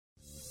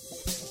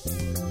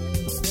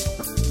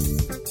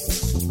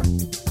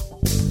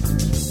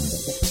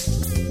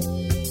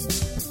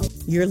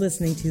You're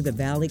listening to the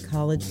Valley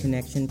College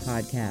Connection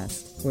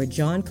podcast, where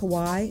John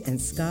Kawai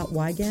and Scott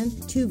Wigan,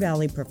 two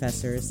Valley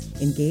professors,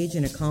 engage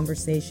in a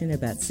conversation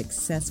about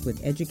success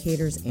with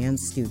educators and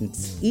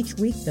students. Each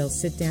week, they'll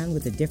sit down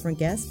with a different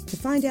guest to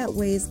find out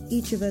ways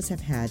each of us have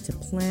had to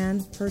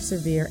plan,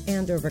 persevere,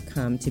 and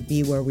overcome to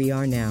be where we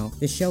are now.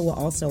 The show will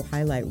also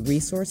highlight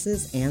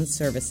resources and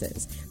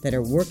services that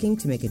are working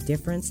to make a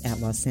difference at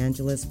Los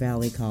Angeles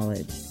Valley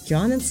College.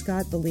 John and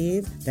Scott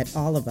believe that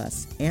all of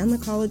us and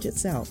the college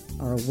itself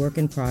are a work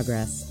in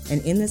progress.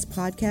 And in this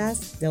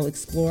podcast, they'll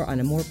explore on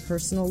a more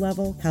personal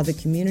level how the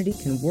community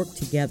can work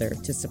together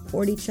to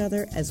support each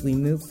other as we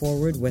move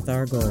forward with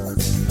our goals.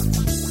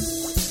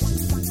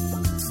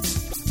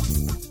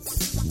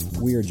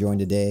 We are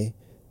joined today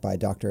by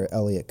Dr.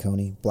 Elliot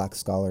Coney, Black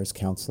Scholars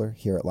Counselor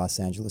here at Los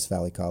Angeles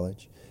Valley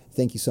College.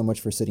 Thank you so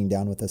much for sitting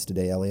down with us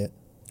today, Elliot.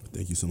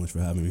 Thank you so much for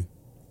having me.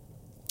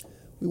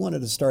 We wanted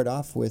to start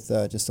off with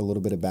just a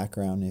little bit of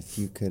background. If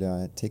you could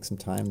take some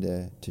time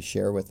to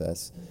share with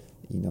us,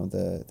 you know,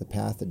 the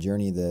path, the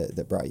journey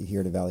that brought you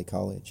here to Valley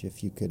College.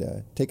 If you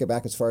could take it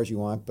back as far as you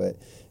want, but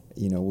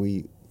you know,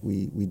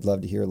 we'd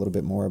love to hear a little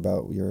bit more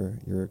about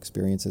your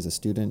experience as a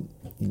student.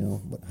 You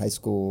know, what high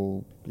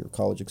school, your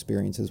college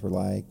experiences were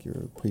like,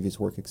 your previous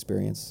work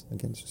experience.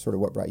 Again, sort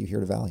of what brought you here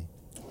to Valley.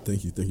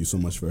 Thank you so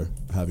much for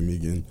having me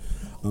again.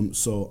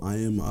 So I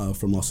am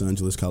from Los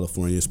Angeles,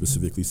 California,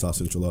 specifically South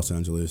Central Los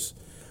Angeles.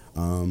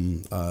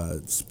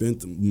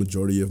 Spent the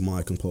majority of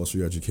my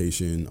compulsory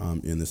education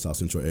in the South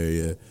Central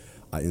area.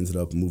 I ended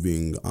up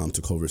moving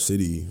to Culver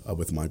City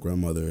with my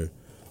grandmother,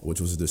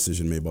 which was a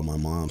decision made by my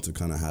mom to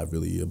kind of have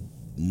really a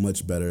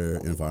much better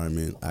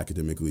environment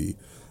academically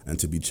and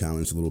to be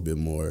challenged a little bit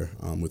more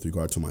with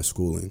regard to my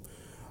schooling.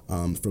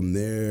 From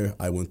there,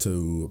 I went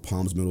to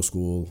Palms Middle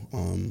School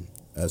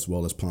as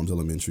well as Palms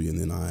Elementary, and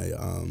then I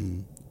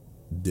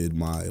did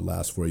my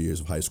last 4 years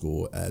of high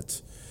school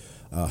at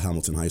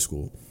Hamilton High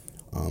School.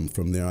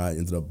 From there, I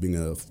ended up being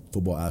a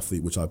football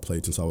athlete, which I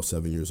played since I was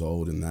 7 years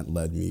old, and that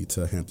led me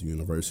to Hampton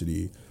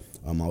University.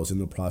 I was in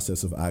the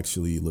process of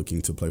actually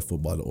looking to play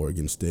football at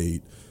Oregon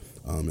State,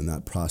 and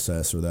that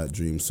process or that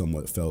dream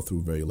somewhat fell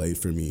through very late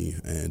for me.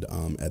 And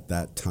at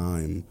that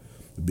time,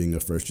 being a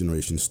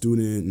first-generation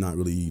student, not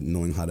really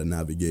knowing how to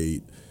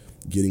navigate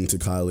getting to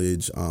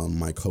college,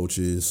 my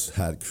coaches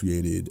had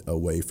created a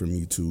way for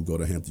me to go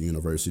to Hampton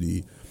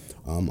University.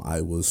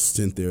 I was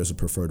sent there as a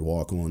preferred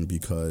walk-on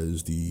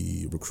because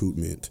the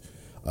recruitment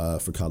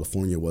for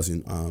California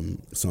wasn't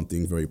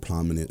something very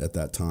prominent at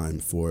that time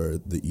for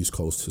the East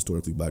Coast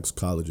historically black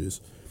colleges.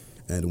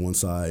 And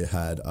once I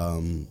had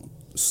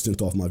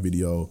sent off my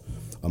video,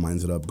 I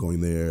ended up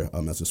going there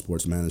as a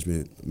sports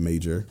management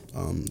major,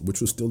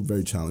 which was still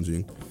very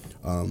challenging.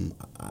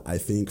 I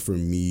think for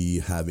me,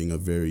 having a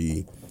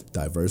very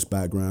diverse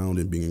background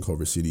and being in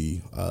Culver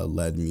City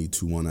led me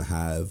to want to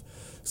have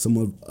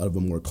somewhat of a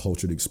more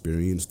cultured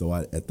experience, though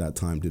I at that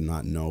time did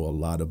not know a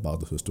lot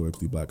about the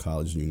historically black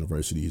colleges and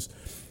universities.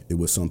 It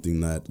was something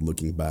that,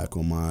 looking back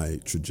on my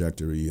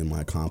trajectory and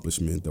my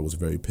accomplishment, that was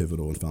very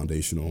pivotal and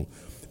foundational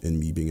in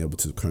me being able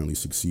to currently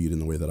succeed in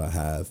the way that I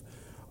have.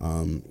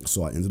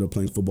 So I ended up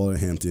playing football at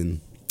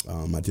Hampton.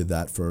 I did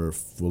that for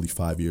fully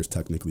 5 years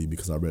technically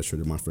because I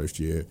redshirted my first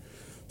year.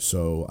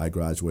 So I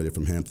graduated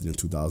from Hampton in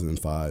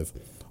 2005.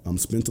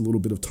 Spent a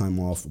little bit of time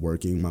off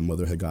working. My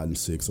mother had gotten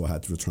sick, so I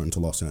had to return to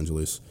Los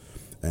Angeles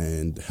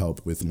and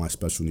help with my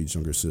special needs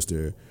younger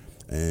sister.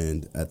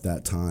 And at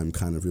that time,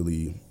 kind of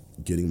really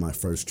getting my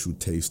first true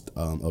taste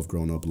of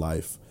grown-up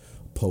life.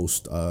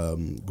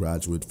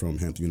 Post-graduate from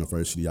Hampton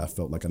University, I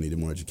felt like I needed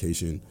more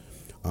education.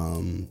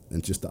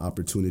 And just the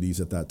opportunities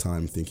at that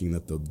time, thinking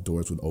that the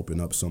doors would open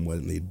up somewhat,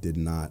 and they did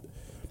not.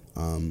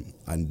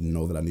 I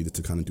know that I needed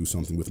to kind of do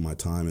something with my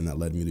time, and that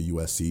led me to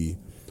USC.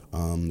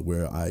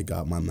 Where I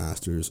got my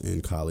master's in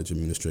college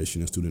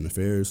administration and student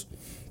affairs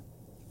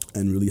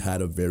and really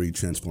had a very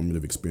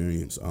transformative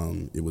experience.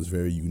 It was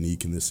very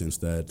unique in the sense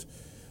that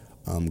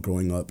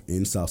growing up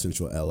in South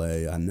Central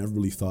LA, I never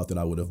really thought that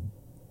I would have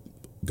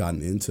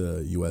gotten into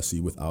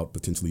USC without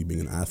potentially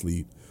being an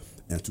athlete.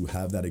 And to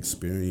have that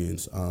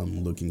experience,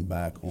 looking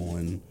back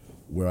on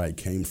where I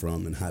came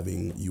from and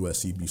having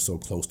USC be so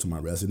close to my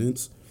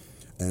residence,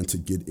 and to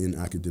get in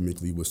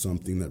academically was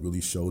something that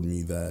really showed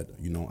me that,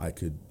 you know, I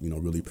could, you know,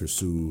 really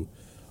pursue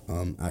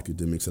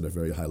academics at a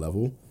very high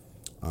level.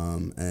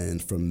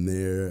 And from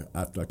there,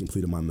 after I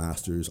completed my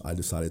master's, I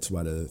decided to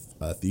write a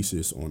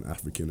thesis on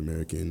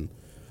African-American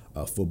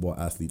football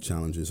athlete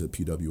challenges at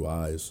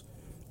PWIs.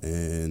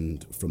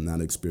 And from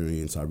that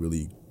experience, I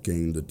really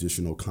gained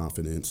additional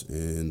confidence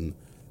in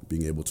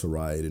being able to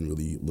write and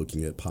really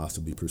looking at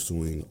possibly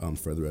pursuing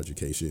further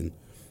education.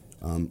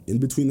 In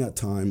between that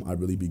time, I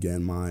really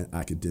began my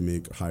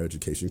academic higher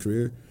education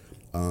career.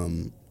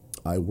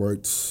 I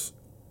worked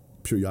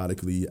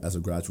periodically as a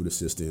graduate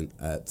assistant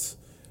at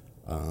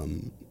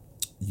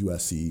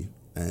USC,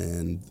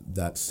 and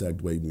that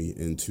segued me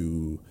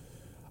into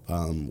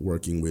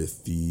working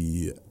with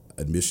the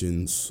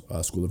admissions,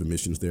 School of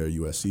Admissions there at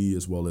USC,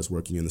 as well as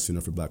working in the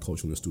Center for Black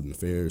Culture and Student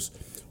Affairs,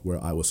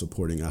 where I was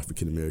supporting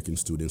African-American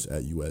students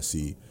at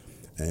USC.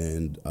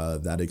 And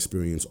that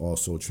experience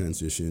also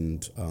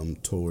transitioned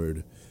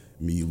toward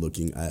me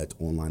looking at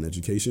online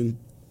education.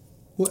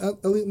 Well,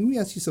 Elliot, let me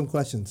ask you some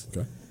questions.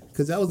 Okay.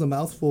 Because that was a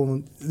mouthful.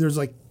 And there's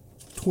like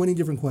 20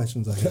 different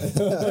questions I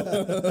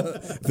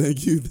have.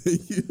 Thank you.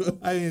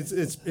 I mean,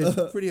 it's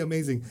pretty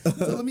amazing.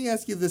 So let me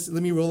ask you this.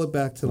 Let me roll it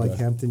back to like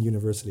Hampton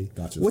University.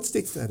 Gotcha. What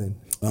state's that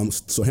in?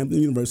 So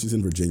Hampton University is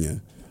in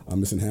Virginia.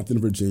 It's in Hampton,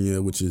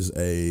 Virginia, which is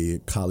a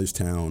college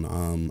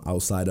town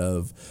outside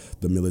of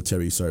the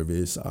military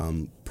service.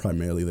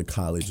 Primarily, the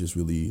college is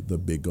really the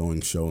big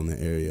going show in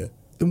the area.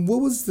 And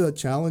what was the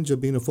challenge of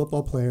being a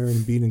football player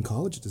and being in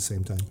college at the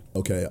same time?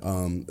 Okay,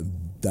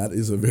 that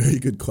is a very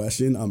good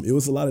question. It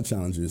was a lot of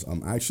challenges.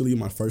 Actually,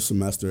 my first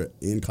semester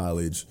in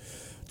college,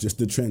 just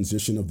the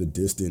transition of the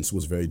distance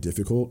was very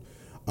difficult.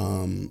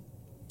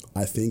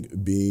 I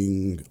think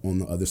being on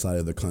the other side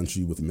of the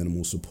country with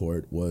minimal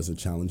support was a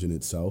challenge in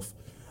itself.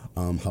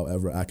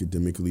 However,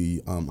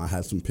 academically, I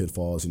had some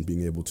pitfalls in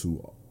being able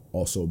to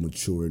also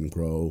mature and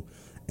grow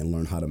and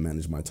learn how to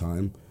manage my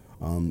time.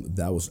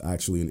 That was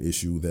actually an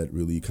issue that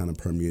really kind of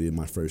permeated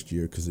my first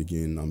year because,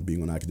 again,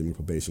 being on academic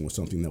probation was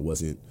something that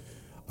wasn't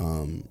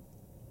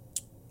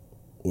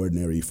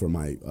ordinary for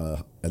my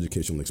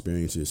educational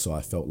experiences. So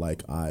I felt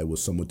like I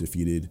was somewhat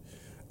defeated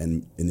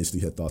and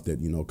initially had thought that,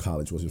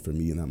 college wasn't for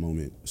me in that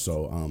moment.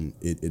 So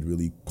it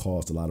really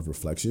caused a lot of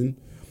reflection.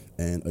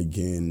 And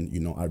again,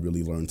 I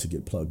really learned to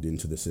get plugged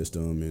into the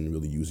system and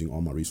really using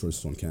all my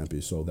resources on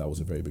campus. So that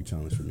was a very big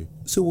challenge for me.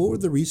 So what were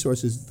the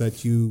resources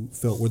that you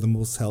felt were the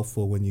most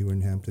helpful when you were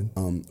in Hampton?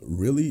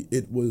 Really,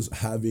 it was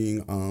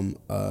having,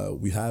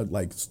 we had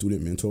like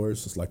student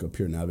mentors. It's like a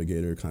peer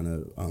navigator kind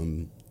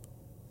of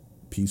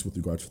piece with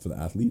regards to the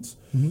athletes.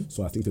 Mm-hmm.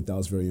 So I think that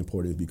was very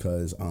important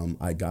because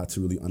I got to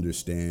really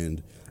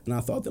understand, and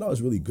I thought that I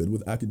was really good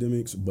with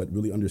academics, but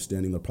really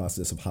understanding the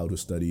process of how to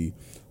study,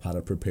 how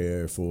to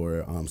prepare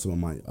for some of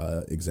my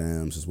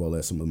exams, as well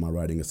as some of my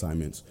writing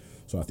assignments.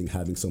 So I think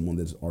having someone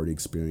that's already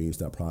experienced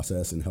that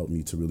process and helped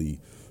me to really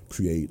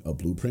create a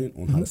blueprint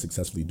on how to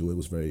successfully do it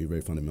was very,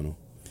 very fundamental.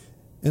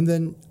 And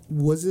then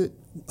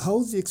how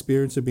was the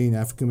experience of being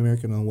African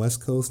American on the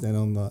West Coast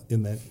and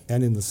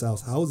in the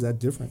South? How was that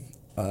different?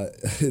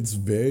 It's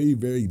very,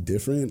 very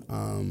different.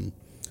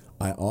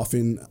 I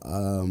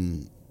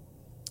often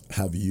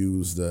have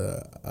used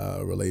the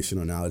relation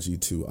or analogy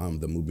to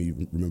the movie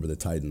Remember the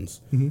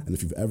Titans. Mm-hmm. And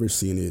if you've ever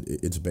seen it,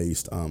 it's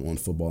based on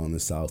football in the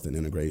South and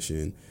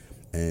integration.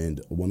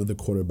 And one of the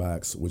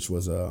quarterbacks, which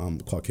was a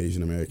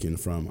Caucasian American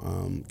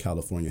from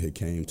California, he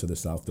came to the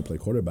South to play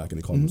quarterback,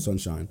 and they called him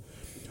Sunshine.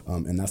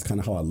 And that's kind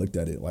of how I looked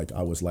at it. Like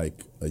I was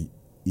like,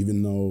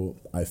 even though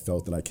I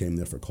felt that I came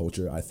there for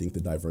culture, I think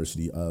the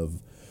diversity of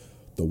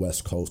the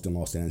West Coast and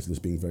Los Angeles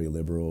being very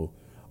liberal,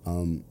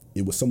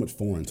 it was somewhat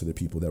foreign to the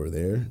people that were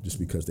there just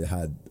because they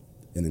had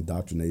an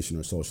indoctrination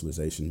or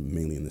socialization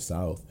mainly in the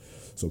South.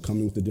 So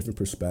coming with a different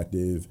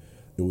perspective,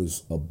 it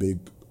was a big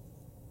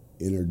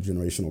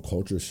intergenerational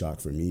culture shock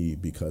for me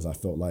because I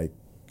felt like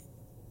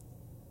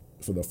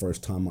for the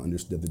first time I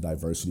understood the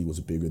diversity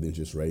was bigger than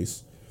just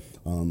race,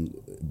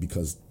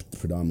 because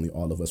predominantly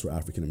all of us were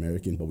African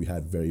American, but we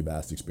had very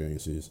vast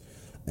experiences.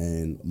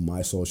 And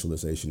my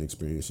socialization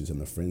experiences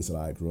and the friends that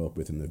I grew up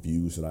with and the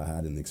views that I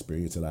had and the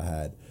experience that I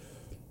had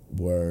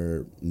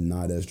were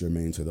not as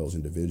germane to those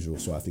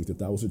individuals. So I think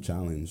that was a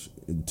challenge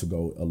to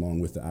go along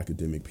with the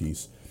academic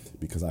piece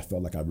because I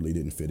felt like I really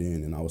didn't fit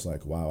in. And I was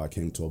like, wow, I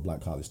came to a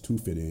black college to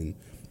fit in.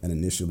 And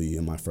initially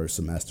in my first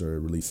semester,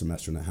 really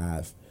semester and a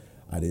half,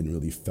 I didn't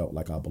really felt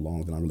like I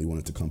belonged, and I really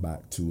wanted to come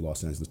back to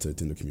Los Angeles to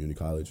attend a community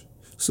college.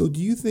 So do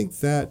you think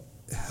that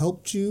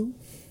helped you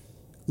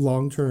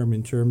long term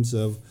in terms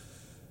of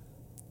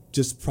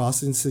just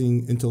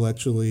processing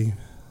intellectually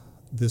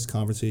this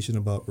conversation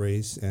about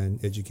race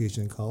and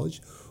education in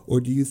college? Or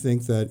do you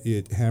think that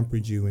it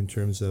hampered you in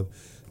terms of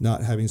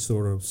not having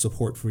sort of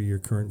support for your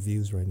current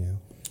views right now?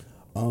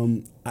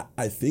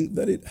 I think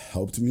that it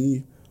helped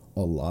me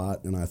a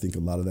lot, and I think a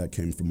lot of that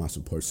came from my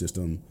support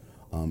system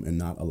and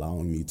not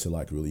allowing me to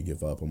like really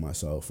give up on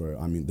myself. Or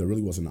there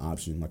really wasn't an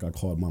option. Like I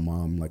called my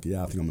mom, like,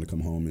 yeah, I think I'm gonna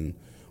come home and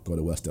go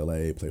to West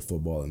LA, play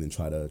football, and then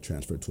try to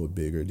transfer to a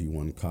bigger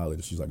D1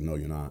 college. She's like, no,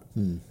 you're not.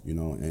 And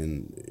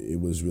it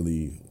was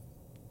really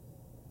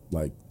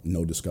like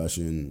no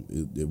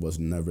discussion. It was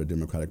never a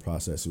democratic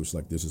process. It was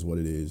like, this is what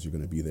it is. You're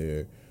going to be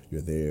there.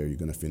 You're there. You're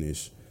going to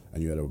finish.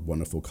 And you're at a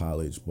wonderful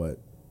college. But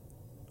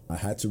I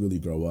had to really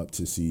grow up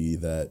to see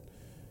that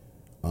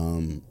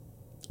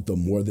the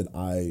more that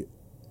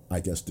I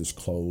guess,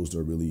 disclosed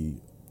or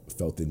really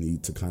felt the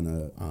need to kind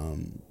of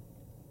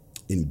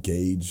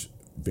engage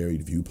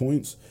varied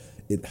viewpoints,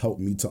 it helped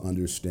me to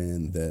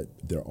understand that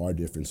there are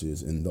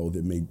differences, and though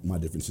my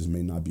differences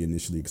may not be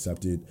initially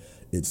accepted,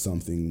 it's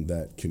something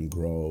that can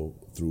grow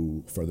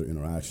through further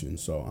interaction.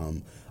 So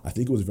I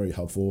think it was very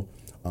helpful.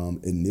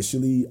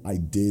 Initially, I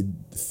did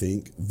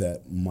think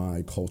that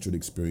my cultured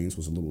experience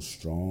was a little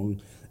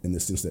strong in the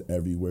sense that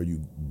everywhere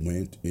you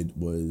went, it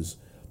was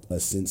a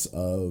sense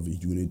of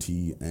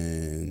unity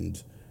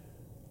and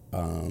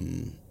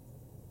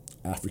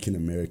African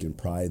American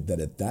pride that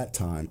at that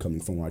time, coming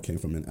from where I came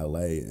from in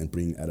LA and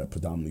being at a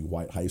predominantly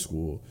white high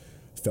school,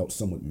 felt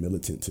somewhat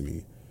militant to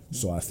me.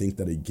 So I think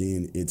that,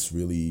 again, it's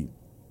really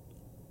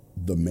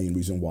the main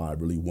reason why I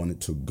really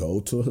wanted to go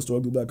to a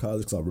historically black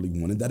college, because I really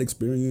wanted that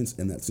experience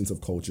and that sense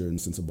of culture and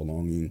sense of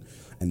belonging,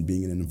 and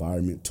being in an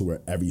environment to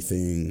where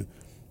everything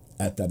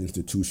at that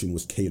institution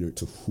was catered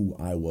to who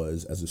I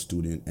was as a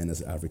student and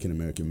as an African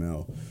American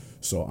male.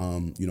 So,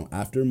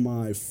 after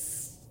my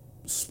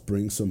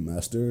spring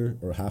semester,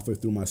 or halfway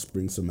through my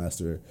spring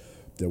semester,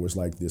 there was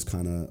like this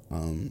kind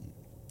of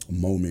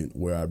moment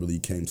where I really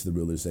came to the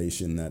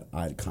realization that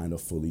I'd kind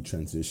of fully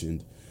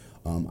transitioned.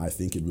 I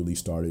think it really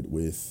started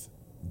with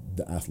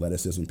the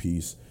athleticism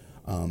piece,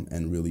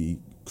 and really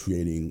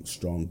creating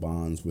strong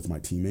bonds with my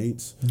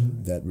teammates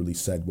that really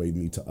segued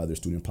me to other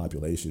student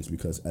populations,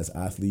 because as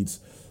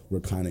athletes, we're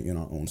kind of in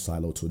our own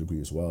silo to a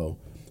degree as well.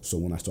 So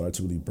when I started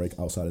to really break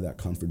outside of that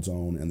comfort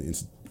zone, and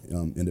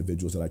the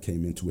individuals that I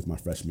came into with my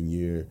freshman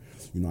year,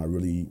 I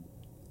really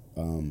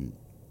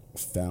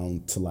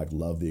found to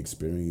love the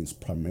experience,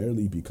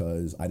 primarily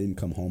because I didn't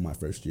come home my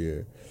first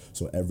year.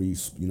 So every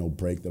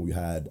break that we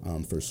had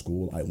for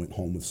school, I went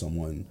home with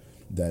someone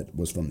that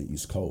was from the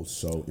East Coast.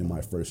 So in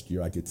my first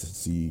year, I get to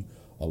see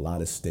a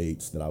lot of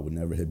states that I would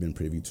never have been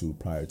privy to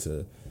prior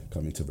to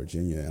coming to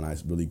Virginia. And I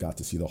really got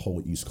to see the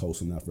whole East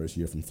Coast in that first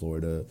year, from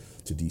Florida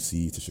to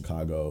DC to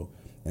Chicago.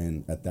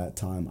 And at that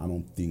time, I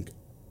don't think,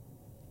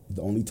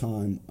 the only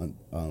time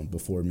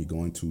before me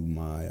going to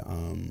my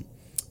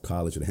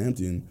college at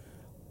Hampton,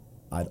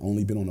 I'd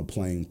only been on a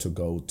plane to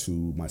go to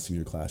my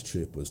senior class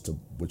trip,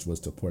 which was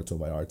to Puerto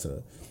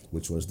Vallarta,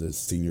 which was the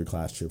senior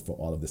class trip for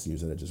all of the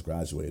seniors that had just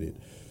graduated.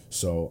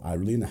 So I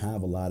really didn't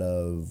have a lot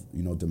of,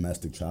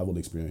 domestic travel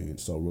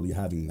experience. So really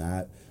having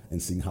that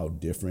and seeing how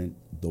different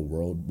the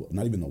world,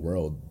 not even the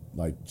world,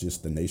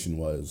 just the nation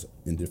was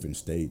in different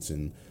states,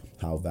 and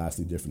how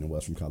vastly different it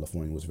was from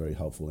California, was very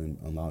helpful in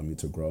allowing me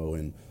to grow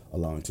and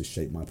allowing to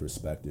shape my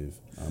perspective,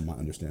 my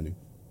understanding.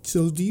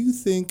 So do you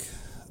think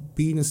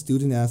being a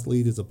student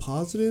athlete is a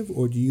positive,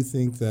 or do you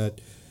think that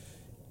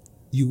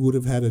you would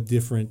have had a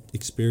different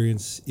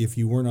experience if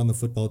you weren't on the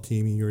football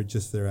team and you were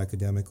just there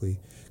academically?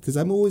 Because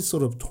I'm always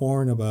sort of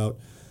torn about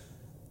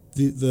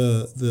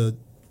the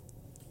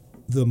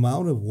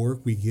amount of work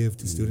we give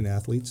to student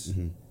athletes,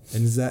 and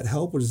does that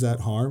help or does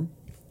that harm?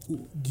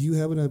 Do you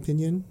have an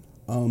opinion?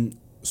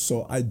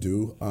 So I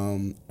do.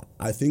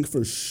 I think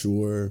for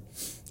sure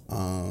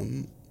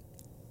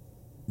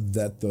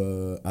that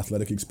the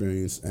athletic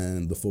experience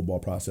and the football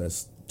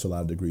process, to a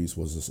lot of degrees,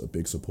 was just a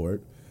big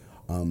support,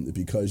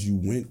 because you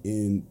went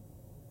in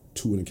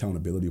to an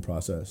accountability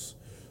process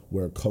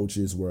where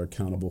coaches were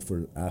accountable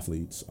for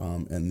athletes,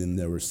 and then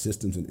there were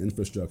systems and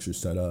infrastructure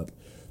set up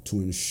to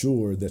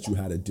ensure that you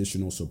had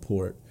additional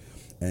support.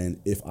 And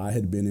if I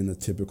had been in a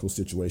typical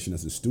situation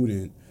as a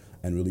student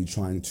and really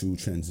trying to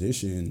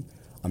transition,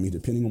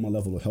 depending on my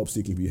level of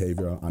help-seeking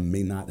behavior, I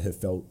may not have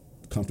felt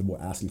comfortable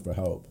asking for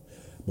help.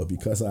 But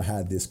because I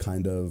had this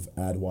kind of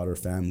Adwater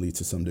family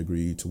to some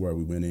degree, to where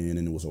we went in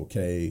and it was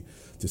okay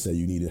to say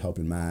you needed help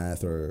in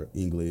math or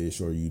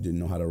English, or you didn't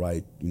know how to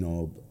write,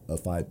 a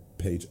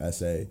 5-page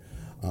essay,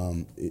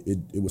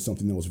 it was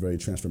something that was very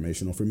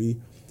transformational for me.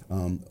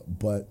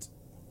 But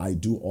I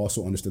do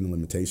also understand the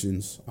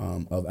limitations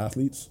of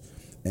athletes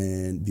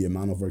and the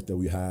amount of work that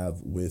we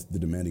have with the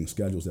demanding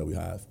schedules that we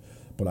have.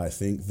 But I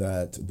think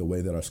that the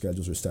way that our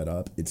schedules are set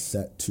up, it's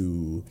set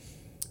to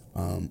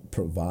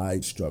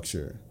provide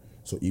structure.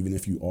 So even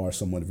if you are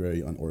somewhat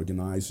very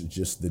unorganized,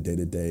 just the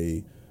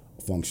day-to-day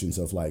functions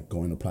of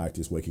going to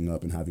practice, waking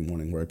up and having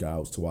morning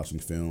workouts, to watching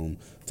film,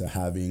 to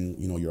having,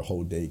 your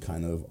whole day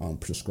kind of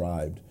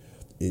prescribed,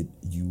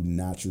 you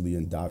naturally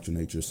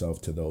indoctrinate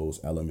yourself to those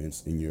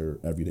elements in your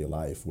everyday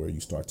life, where you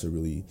start to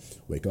really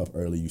wake up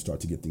early, you start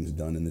to get things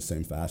done in the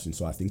same fashion.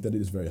 So I think that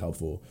it is very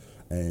helpful.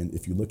 And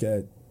if you look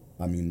at,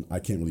 I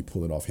can't really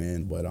pull it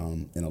offhand, but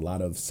in a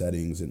lot of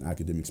settings in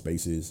academic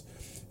spaces,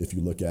 if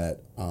you look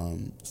at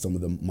some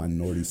of the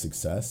minority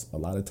success, a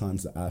lot of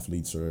times the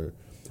athletes are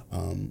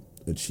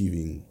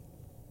achieving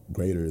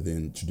greater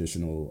than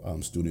traditional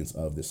students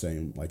of the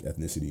same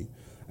ethnicity.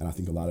 And I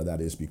think a lot of that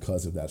is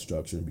because of that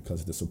structure and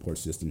because of the support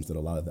systems that a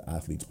lot of the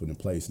athletes put in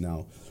place.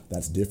 Now,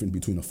 that's different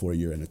between a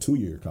 4-year and a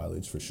 2-year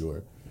college, for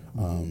sure.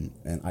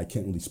 And I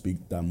can't really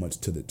speak that much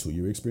to the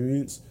 2-year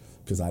experience,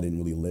 because I didn't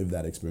really live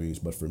that experience.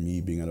 But for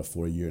me, being at a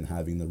 4-year and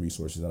having the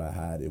resources that I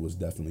had, it was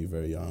definitely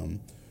very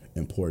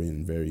important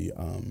and very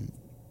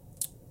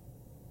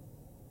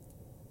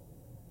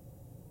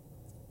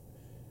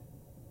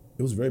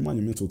it was very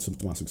monumental to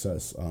my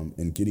success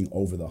in getting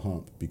over the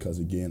hump, because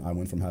again, I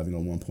went from having a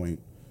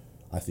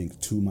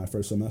 1.2 my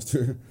first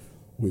semester,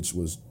 which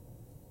was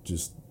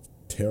just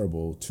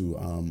terrible, to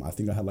I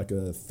think I had a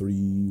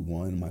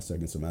 3.1 my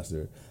second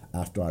semester,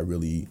 after I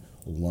really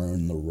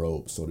learned the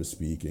ropes, so to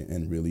speak,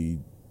 and really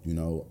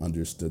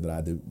understood that I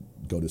had to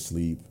go to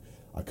sleep.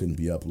 I couldn't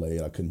be up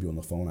late, I couldn't be on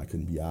the phone, I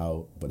couldn't be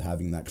out, but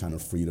having that kind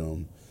of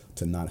freedom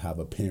to not have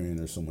a parent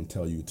or someone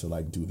tell you to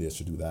like do this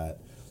or do that.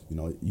 You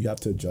know, you have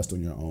to adjust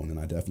on your own, and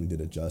I definitely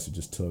did adjust. It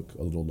just took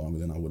a little longer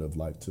than I would have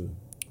liked to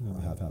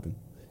have happen.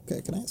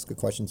 Okay, can I ask a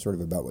question sort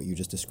of about what you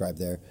just described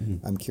there?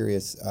 Mm-hmm. I'm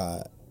curious,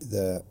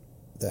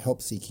 the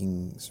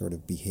help-seeking sort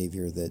of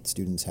behavior that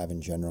students have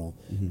in general,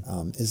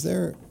 is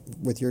there,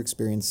 with your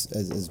experience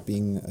as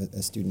being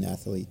a student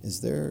athlete,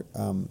 is there,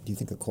 do you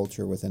think, a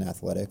culture within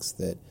athletics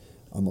that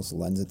almost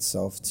lends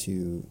itself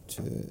to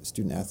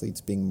student athletes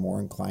being more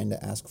inclined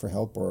to ask for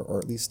help, or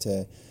at least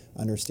to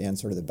understand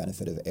sort of the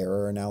benefit of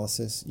error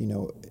analysis, you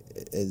know,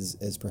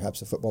 as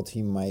perhaps a football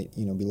team might,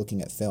 you know, be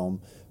looking at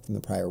film from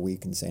the prior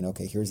week and saying,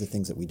 okay, here's the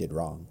things that we did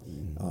wrong.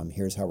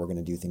 Here's how we're going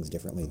to do things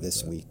differently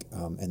this week.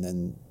 And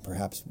then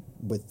perhaps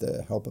with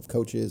the help of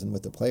coaches and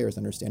with the players,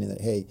 understanding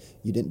that, hey,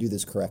 you didn't do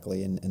this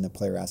correctly, and the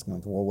player asking,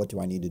 like, well, what do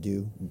I need to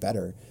do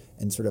better?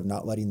 And sort of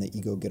not letting the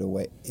ego get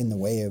in the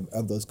way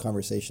of those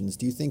conversations.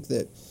 Do you think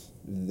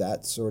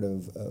that sort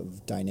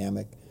of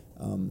dynamic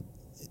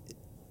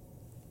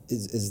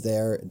is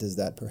there? Does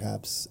that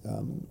perhaps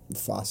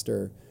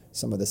foster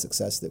some of the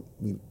success that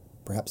we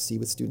perhaps see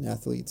with student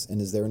athletes?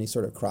 And is there any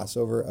sort of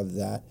crossover of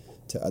that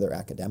to other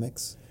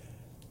academics?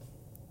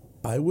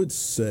 I would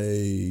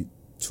say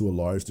to a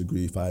large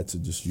degree, if I had to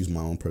just use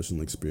my own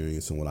personal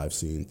experience and what I've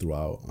seen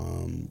throughout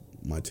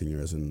my tenure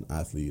as an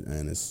athlete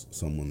and as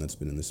someone that's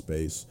been in this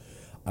space,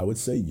 I would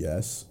say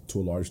yes, to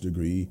a large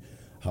degree.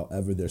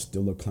 However, there's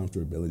still a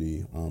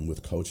comfortability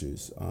with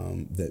coaches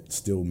that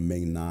still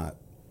may not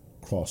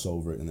cross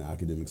over in the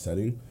academic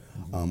setting.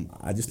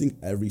 I just think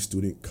every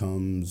student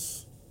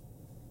comes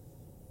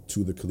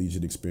to the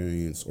collegiate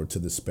experience or to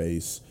the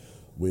space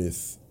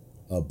with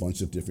a bunch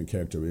of different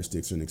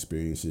characteristics and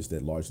experiences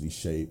that largely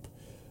shape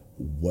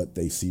what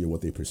they see or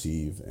what they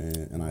perceive.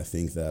 And I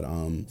think that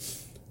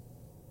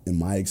in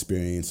my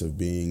experience of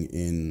being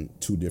in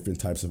two different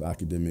types of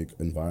academic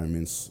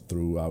environments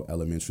throughout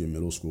elementary and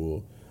middle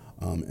school,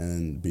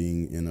 and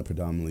being in a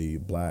predominantly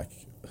Black,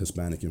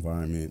 Hispanic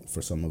environment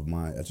for some of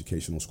my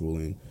educational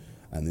schooling,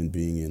 and then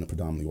being in a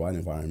predominantly white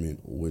environment,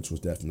 which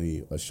was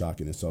definitely a shock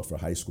in itself for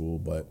high school,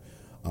 but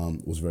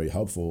was very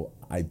helpful.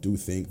 I do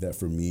think that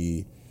for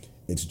me,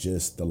 it's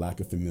just the lack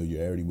of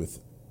familiarity with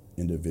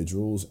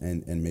individuals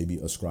and maybe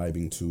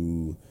ascribing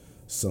to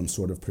some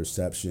sort of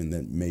perception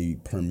that may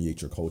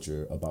permeate your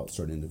culture about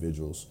certain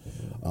individuals,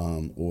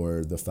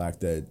 or the fact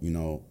that, you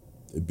know,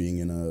 being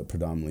in a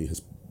predominantly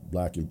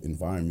Black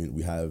environment,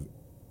 we have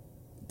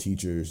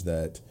teachers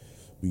that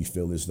we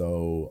feel as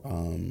though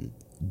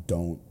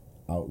don't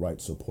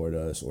outright support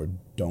us or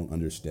don't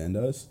understand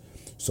us.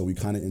 So we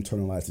kind of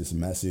internalize this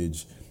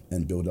message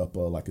and build up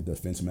a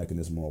defense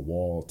mechanism or a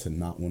wall to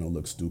not want to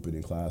look stupid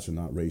in class or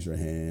not raise your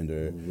hand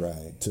or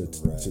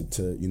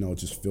to you know,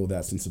 just feel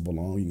that sense of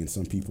belonging. And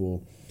some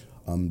people,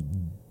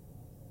 and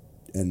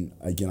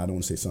again, I don't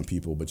want to say some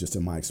people, but just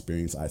in my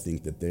experience, I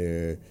think that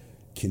there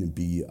can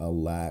be a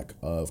lack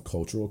of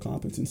cultural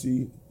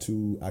competency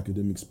to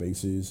academic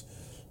spaces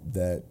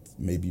that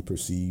may be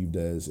perceived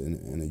as,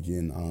 and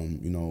again,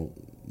 you know,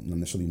 not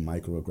necessarily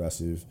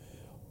microaggressive,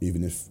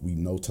 even if we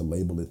know to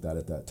label it that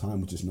at that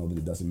time, we just know that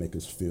it doesn't make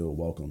us feel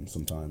welcome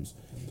sometimes.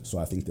 So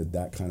I think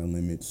that kind of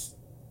limits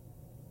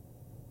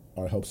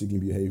our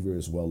help-seeking behavior,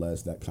 as well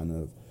as that kind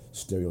of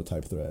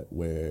stereotype threat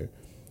where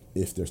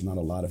if there's not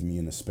a lot of me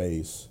in a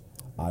space,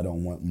 I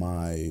don't want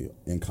my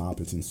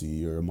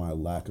incompetency or my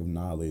lack of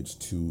knowledge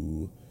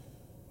to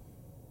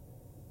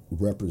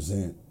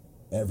represent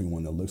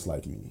everyone that looks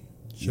like me.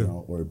 Sure. You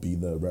know, or be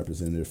the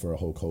representative for a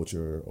whole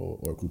culture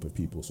or a group of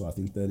people. So I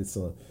think that it's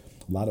a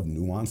lot of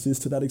nuances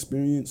to that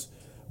experience.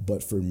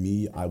 But for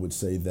me, I would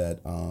say that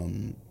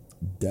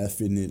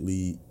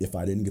definitely if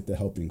I didn't get the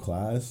help in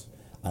class,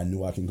 I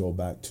knew I can go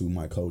back to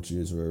my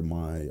coaches or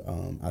my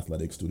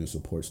athletic student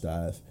support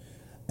staff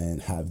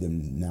and have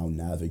them now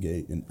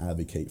navigate and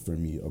advocate for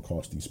me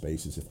across these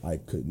spaces if I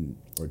couldn't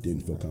or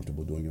didn't feel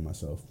comfortable doing it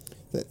myself.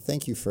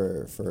 Thank you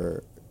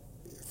for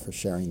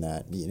sharing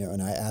that, you know,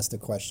 and I asked the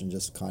question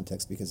just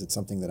context because it's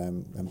something that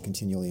I'm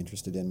continually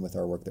interested in with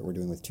our work that we're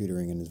doing with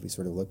tutoring, and as we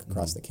sort of look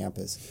across the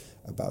campus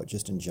about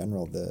just in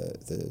general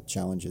the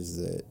challenges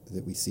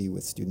that we see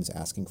with students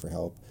asking for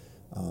help,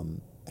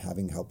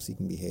 having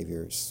help-seeking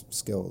behaviors,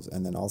 skills,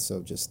 and then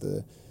also just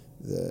the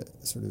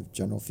sort of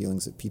general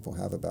feelings that people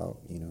have about,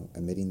 you know,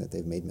 admitting that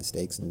they've made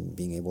mistakes and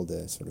being able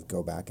to sort of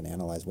go back and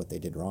analyze what they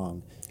did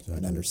wrong. Exactly.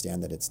 And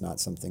understand that it's not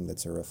something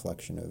that's a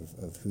reflection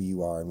of who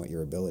you are and what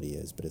your ability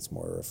is, but it's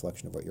more a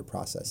reflection of what your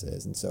process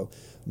is. And so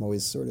I'm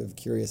always sort of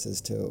curious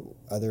as to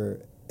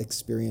other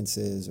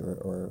experiences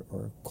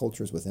or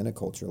cultures within a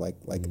culture like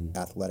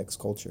athletics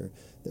culture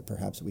that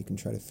perhaps we can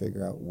try to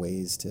figure out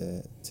ways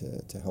to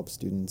help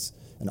students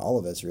and all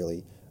of us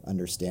really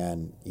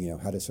understand, you know,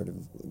 how to sort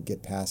of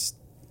get past,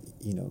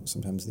 you know,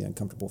 sometimes the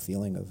uncomfortable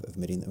feeling of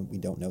admitting that we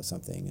don't know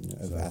something and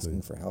of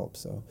asking for help.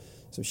 So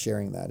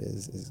sharing that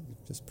is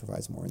just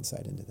provides more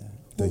insight into that.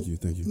 Thank you.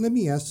 Let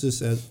me ask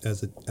this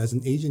as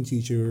an Asian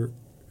teacher.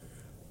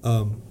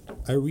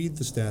 I read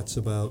the stats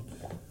about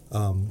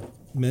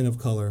men of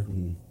color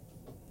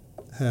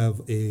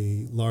have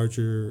a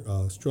larger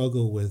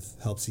struggle with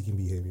help-seeking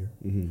behavior.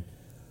 Mm-hmm.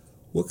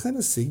 What kind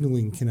of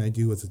signaling can I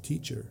do as a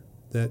teacher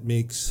that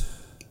makes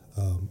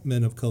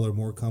men of color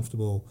more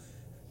comfortable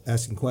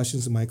asking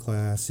questions in my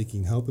class,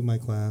 seeking help in my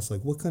class?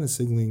 Like, what kind of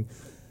signaling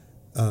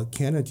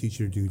can a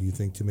teacher do you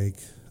think, to make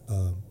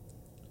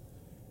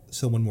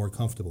someone more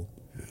comfortable?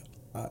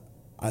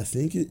 I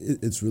think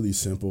it's really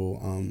simple,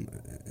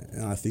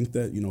 and I think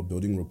that,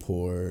 building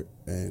rapport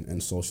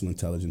and social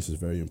intelligence is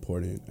very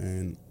important,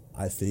 and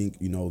I think,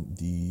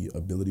 the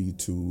ability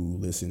to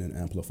listen and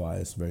amplify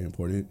is very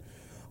important.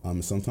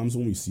 Sometimes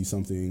when we see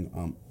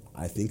something,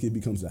 I think it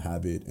becomes a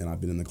habit, and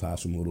I've been in the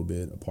classroom a little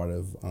bit, a part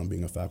of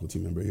being a faculty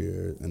member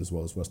here, and as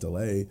well as West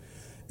LA,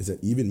 is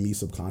that even me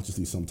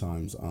subconsciously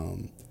sometimes,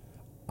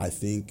 I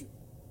think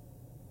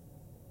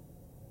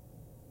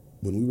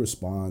when we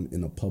respond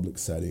in a public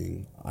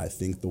setting, I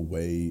think the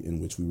way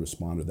in which we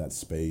respond to that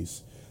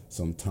space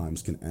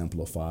sometimes can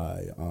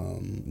amplify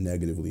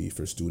negatively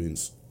for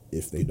students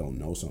if they don't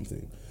know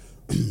something.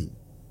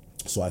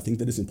 So I think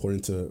that it's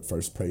important to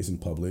first praise in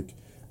public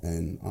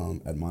and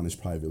admonish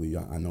privately.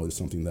 I know it's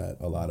something that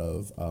a lot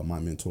of my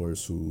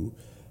mentors who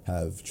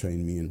have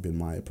trained me and been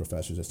my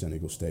professors at San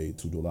Diego State,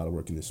 who do a lot of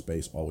work in this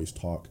space, always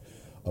talk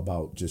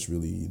about just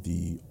really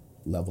the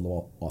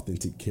level of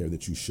authentic care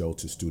that you show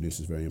to students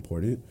is very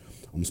important,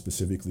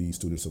 specifically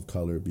students of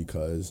color,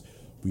 because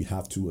we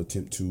have to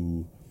attempt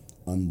to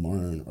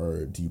unlearn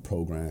or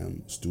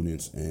deprogram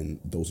students and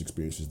those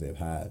experiences they've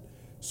had.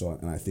 So,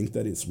 and I think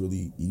that it's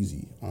really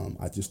easy.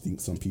 I just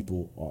think some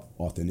people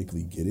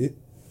authentically get it.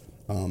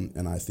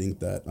 And I think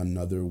that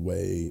another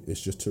way is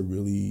just to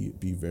really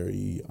be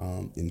very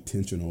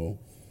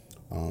intentional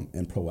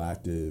and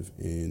proactive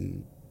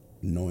in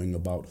knowing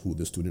about who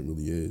the student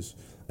really is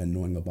and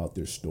knowing about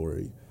their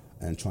story,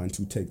 and trying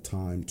to take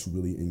time to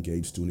really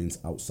engage students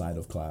outside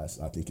of class,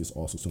 I think is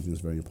also something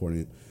that's very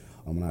important.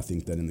 And I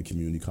think that in the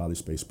community college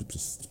space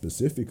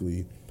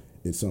specifically,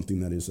 it's something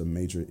that is a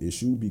major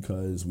issue,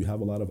 because we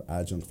have a lot of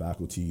adjunct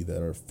faculty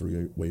that are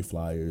three-way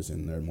flyers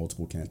and there are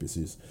multiple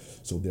campuses.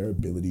 So their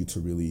ability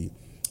to really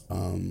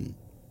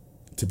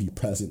to be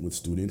present with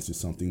students is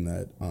something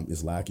that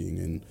is lacking.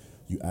 And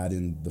you add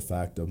in the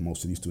fact that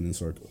most of these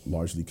students are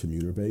largely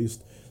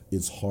commuter-based,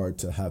 it's hard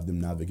to have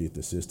them navigate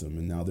the system.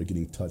 And now they're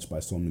getting touched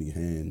by so many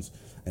hands.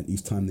 And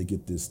each time they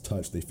get this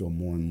touch, they feel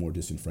more and more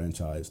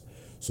disenfranchised.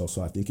 So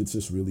I think it's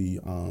just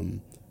really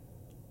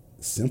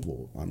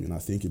simple. I mean, I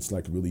think it's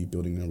like really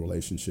building a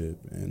relationship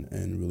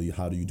and really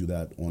how do you do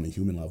that on a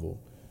human level.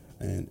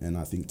 And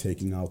I think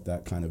taking out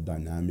that kind of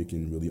dynamic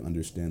and really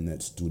understand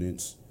that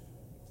students,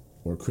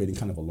 or creating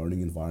kind of a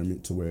learning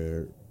environment to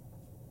where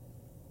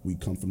we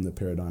come from the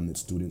paradigm that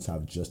students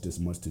have just as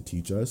much to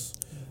teach us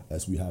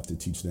as we have to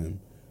teach them,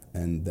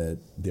 and that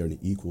they're an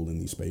equal in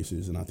these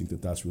spaces. And I think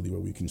that that's really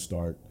where we can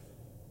start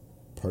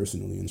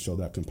personally and show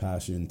that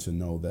compassion to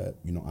know that,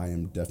 I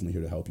am definitely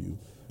here to help you,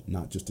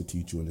 not just to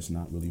teach you, and it's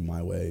not really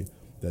my way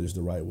that is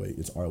the right way,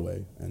 it's our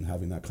way. And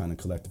having that kind of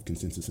collective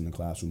consensus in the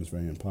classroom is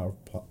very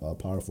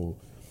powerful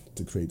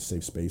to create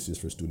safe spaces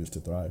for students to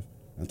thrive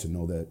and to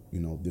know that,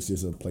 this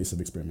is a place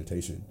of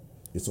experimentation.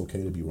 It's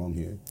okay to be wrong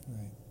here.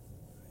 Right.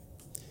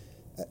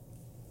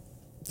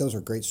 Those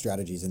are great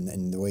strategies,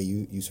 and the way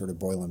you sort of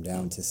boil them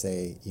down to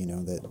say,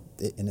 that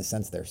in a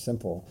sense they're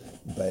simple,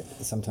 but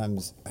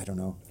sometimes, I don't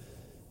know,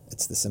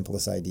 it's the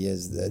simplest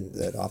ideas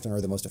that often are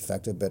the most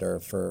effective, but are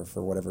for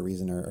whatever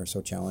reason are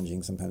so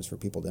challenging sometimes for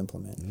people to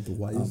implement. But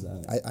why is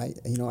that?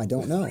 I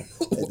don't know.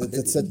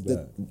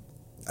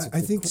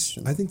 I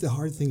think the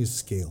hard thing is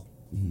scale.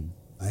 Mm-hmm.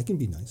 I can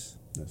be nice.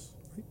 Yes.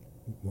 Right?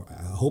 Well,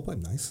 I hope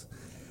I'm nice.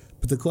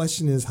 But the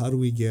question is, how do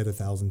we get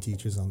 1,000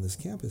 teachers on this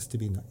campus to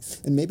be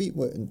nice? And maybe,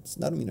 it's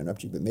not mean to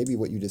interrupt you, but maybe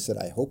what you just said,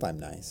 I hope I'm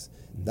nice,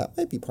 that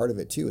might be part of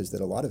it too, is that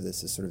a lot of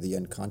this is sort of the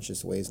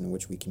unconscious ways in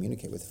which we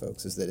communicate with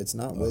folks, is that it's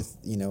not with,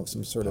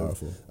 some sort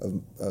of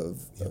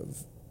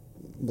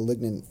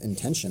malignant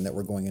intention that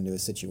we're going into a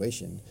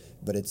situation,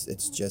 but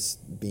it's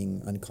just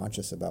being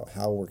unconscious about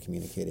how we're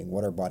communicating,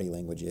 what our body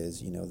language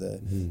is,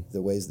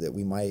 the ways that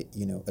we might,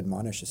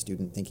 admonish a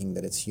student thinking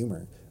that it's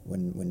humor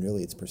when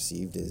really it's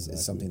perceived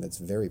as something that's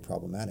very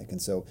problematic.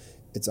 And so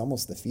it's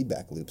almost the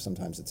feedback loop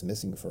sometimes it's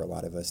missing for a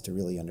lot of us to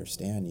really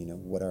understand,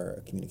 what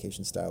our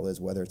communication style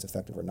is, whether it's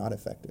effective or not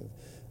effective,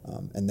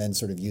 and then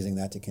sort of using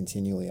that to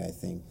continually, I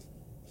think,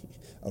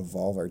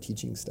 evolve our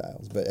teaching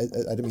styles. But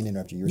I didn't mean to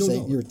interrupt you.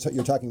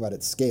 You're talking about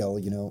at scale.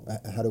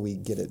 How do we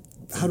get it?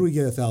 How do we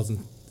get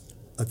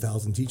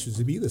 1,000 teachers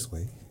to be this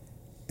way?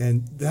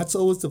 And that's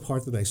always the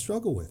part that I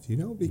struggle with,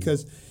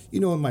 because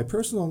in my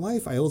personal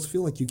life, I always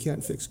feel like you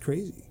can't fix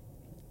crazy,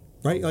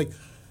 right? Like,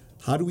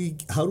 how do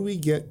we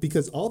get,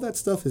 because all that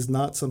stuff is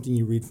not something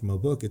you read from a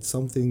book. It's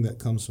something that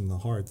comes from the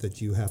heart,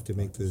 that you have to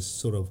make this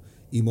sort of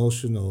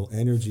emotional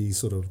energy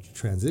sort of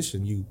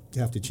transition. You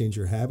have to change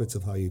your habits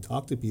of how you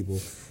talk to people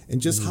and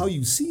just how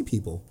you see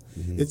people.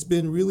 Mm-hmm. It's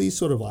been really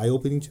sort of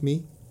eye-opening to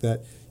me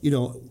that,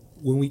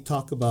 when we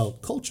talk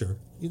about culture,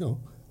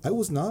 I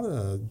was not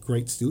a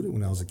great student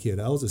when I was a kid.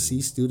 I was a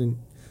C student,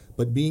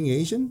 but being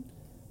Asian,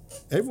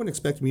 everyone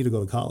expected me to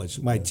go to college.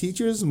 My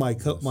teachers, my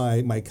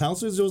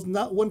counselors, there was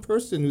not one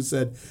person who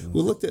said,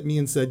 who looked at me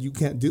and said, you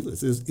can't do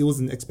this. It was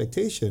an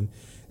expectation.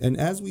 And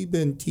as we've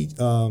been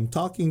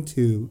talking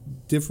to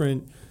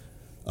different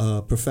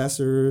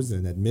professors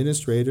and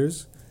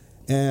administrators,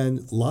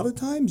 and a lot of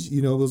times,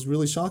 it was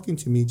really shocking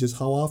to me just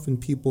how often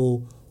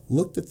people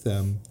looked at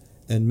them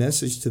and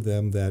messaged to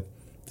them that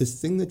this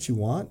thing that you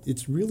want,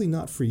 it's really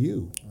not for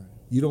you. Right.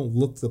 You don't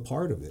look the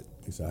part of it.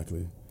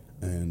 Exactly.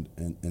 And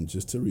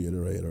just to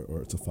reiterate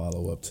or to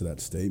follow up to that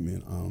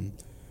statement,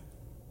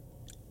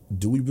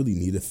 do we really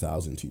need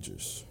 1,000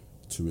 teachers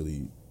to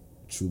really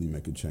truly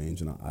make a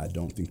change? And I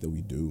don't think that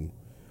we do.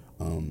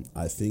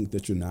 I think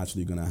that you're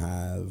naturally going to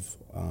have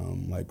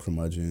like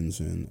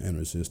curmudgeons and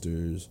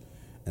resistors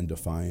and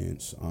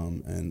defiance.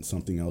 And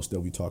something else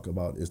that we talk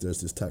about is there's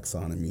this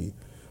taxonomy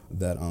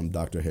that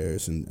Dr.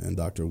 Harris and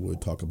Dr.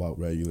 Wood talk about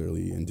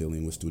regularly in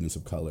dealing with students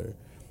of color.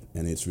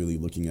 And it's really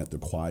looking at the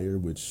choir,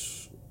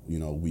 which,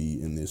 we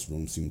in this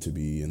room seem to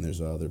be, and there's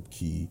other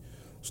key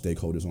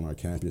stakeholders on our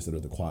campus that are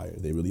the choir.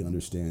 They really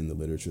understand the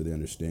literature, they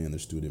understand their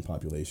student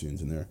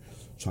populations, and they're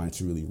trying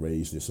to really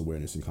raise this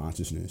awareness and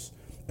consciousness.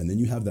 And then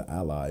you have the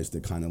allies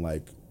that kind of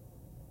like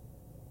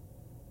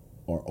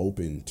are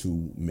open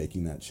to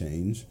making that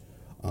change,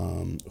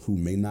 who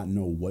may not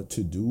know what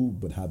to do,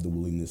 but have the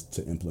willingness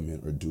to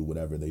implement or do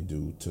whatever they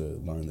do to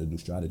learn the new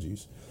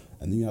strategies.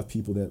 And then you have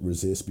people that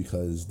resist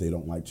because they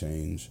don't like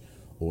change,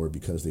 or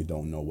because they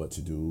don't know what to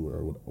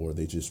do, or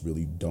they just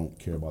really don't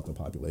care about the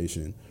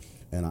population.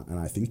 And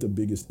I think the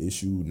biggest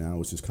issue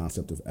now is this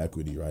concept of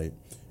equity, right?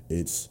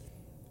 It's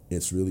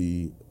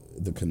really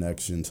the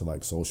connection to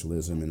like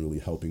socialism and really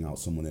helping out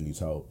someone that needs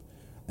help.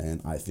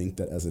 And I think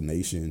that as a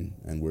nation,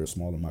 and we're a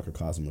smaller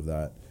microcosm of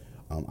that,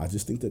 I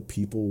just think that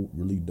people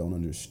really don't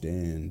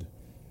understand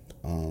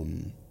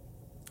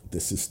the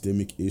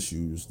systemic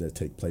issues that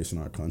take place in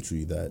our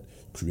country that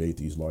create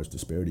these large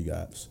disparity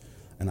gaps.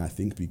 And I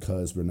think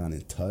because we're not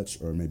in touch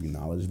or maybe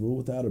knowledgeable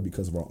with that, or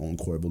because of our own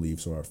core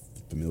beliefs or our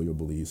familial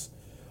beliefs,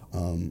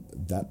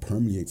 that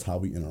permeates how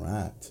we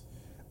interact.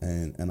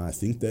 And I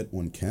think that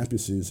on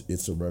campuses,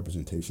 it's a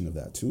representation of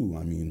that too.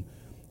 I mean,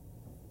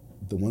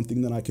 the one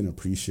thing that I can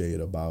appreciate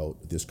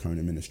about this current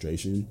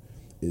administration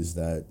is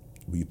that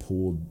we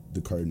pulled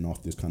the curtain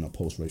off this kind of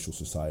post-racial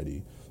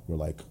society where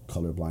like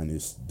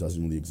colorblindness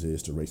doesn't really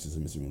exist or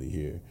racism isn't really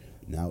here.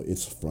 Now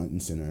it's front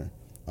and center,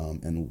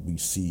 and we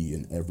see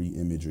in every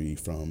imagery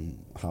from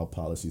how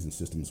policies and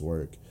systems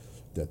work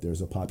that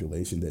there's a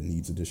population that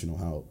needs additional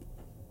help.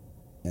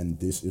 And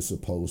this is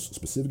supposed,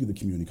 specifically the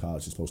community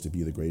college, is supposed to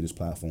be the greatest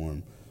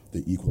platform,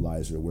 the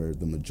equalizer, where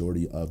the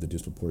majority of the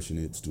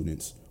disproportionate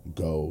students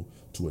go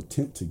to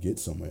attempt to get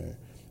somewhere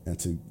and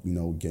to,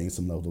 gain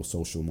some level of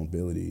social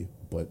mobility.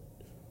 But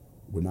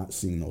we're not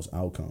seeing those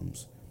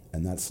outcomes.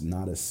 And that's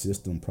not a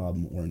system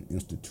problem or an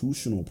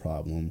institutional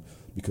problem,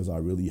 because I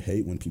really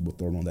hate when people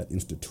throw on that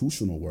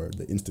institutional word,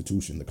 the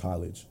institution, the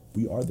college.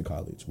 We are the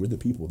college. We're the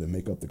people that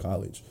make up the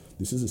college.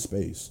 This is a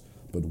space,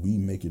 but we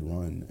make it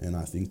run. And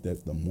I think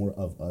that the more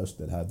of us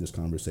that have this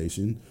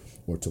conversation,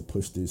 or to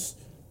push this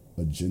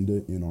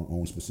agenda in our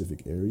own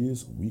specific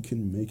areas, we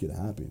can make it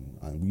happen.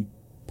 And we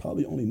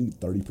probably only need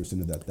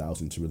 30% of that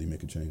 1,000 to really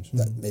make a change.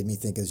 That made me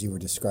think, as you were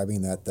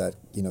describing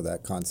that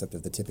concept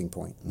of the tipping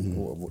point.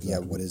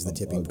 Mm-hmm. What is the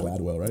tipping point?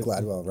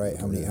 Gladwell, right?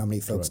 How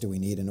many folks do we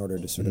need in order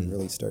to sort of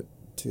really start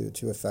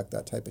to affect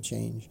that type of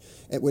change?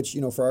 And which,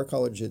 for our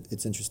college,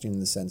 it's interesting in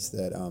the sense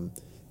that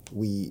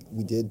we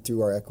did,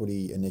 through our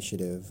equity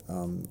initiative,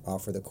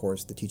 offer the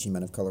course, the Teaching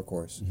Men of Color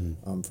course,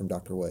 from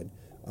Dr. Wood.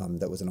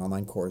 That was an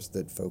online course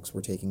that folks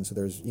were taking. So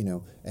there's,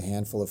 a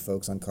handful of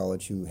folks on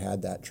college who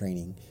had that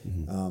training,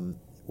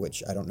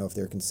 which I don't know if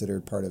they're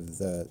considered part of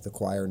the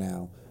choir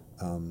now.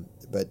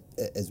 But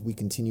as we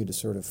continue to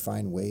sort of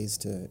find ways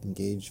to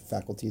engage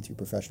faculty through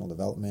professional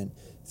development,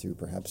 through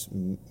perhaps,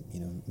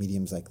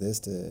 mediums like this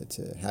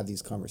to have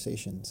these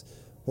conversations,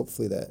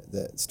 hopefully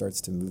that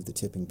starts to move the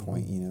tipping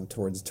point,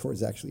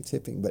 towards actually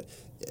tipping. But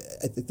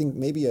I think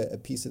maybe a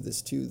piece of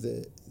this too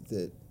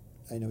that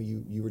I know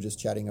you were just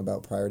chatting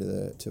about prior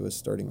to us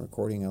starting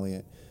recording,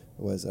 Elliot,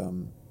 was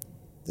and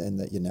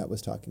that Yannette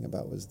was talking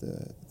about was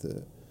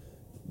the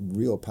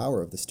real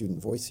power of the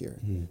student voice here,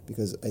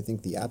 because I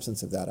think the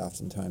absence of that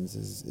oftentimes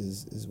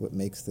is what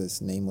makes this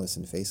nameless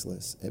and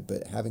faceless.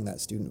 But having that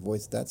student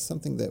voice, that's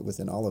something that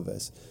within all of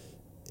us,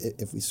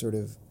 if we sort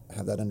of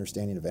have that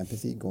understanding of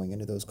empathy going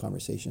into those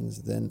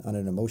conversations, then on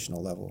an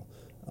emotional level,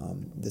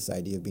 this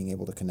idea of being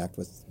able to connect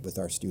with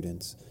our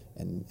students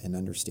and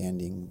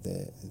understanding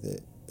the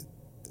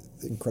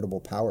incredible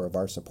power of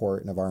our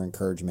support and of our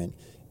encouragement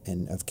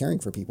and of caring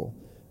for people.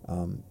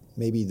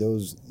 Maybe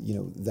those,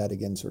 that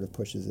again sort of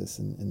pushes us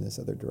in this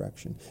other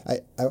direction. I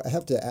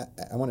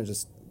want to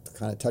just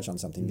kind of touch on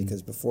something,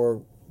 because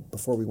before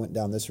we went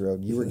down this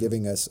road, you were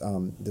giving us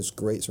this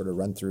great sort of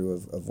run through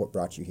of what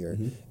brought you here.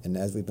 And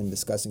as we've been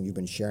discussing, you've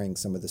been sharing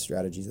some of the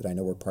strategies that I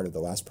know were part of the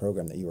last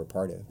program that you were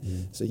part of.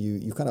 So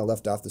you kind of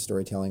left off the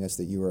story telling us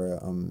that you were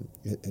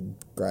had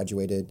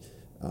graduated.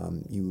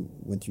 You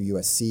went through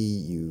USC,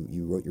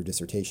 you wrote your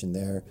dissertation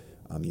there,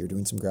 You were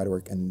doing some grad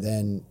work, and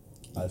then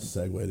I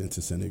segued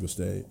into San Diego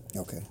State.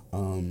 Okay.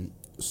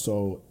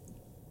 So,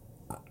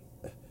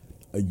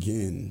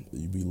 again,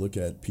 we look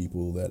at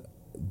people that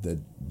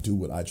do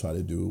what I try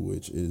to do,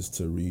 which is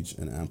to reach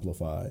and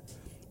amplify.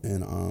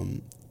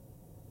 And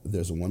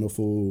there's a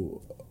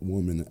wonderful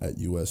woman at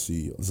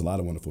USC. There's a lot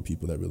of wonderful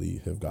people that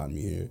really have gotten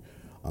me here.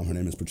 Her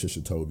name is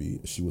Patricia Toby.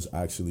 She was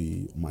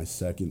actually my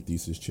second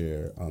thesis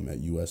chair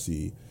at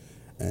USC.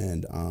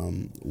 And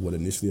what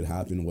initially had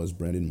happened was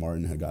Brandon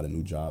Martin had got a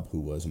new job who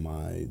was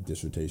my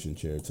dissertation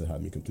chair to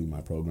have me complete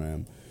my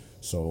program.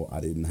 So I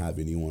didn't have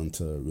anyone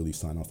to really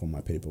sign off on my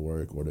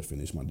paperwork or to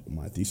finish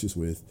my thesis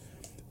with.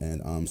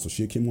 And so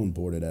she came on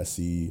board at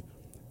SC.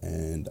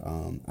 And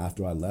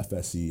after I left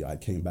SC, I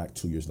came back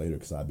 2 years later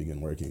because I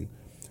began working.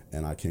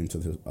 And I came to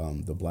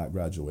the Black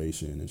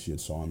graduation, and she had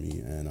saw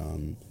me.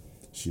 And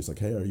she was like,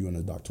 hey, are you in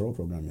a doctoral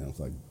program? And I was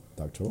like,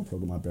 doctoral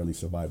program? I barely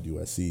survived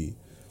USC.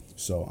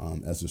 So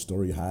as the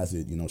story has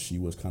it, she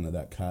was kind of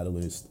that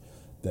catalyst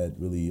that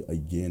really,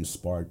 again,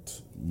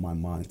 sparked my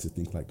mind to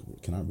think, like,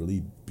 can I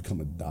really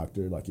become a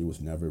doctor? Like, it was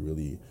never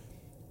really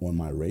on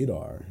my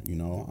radar,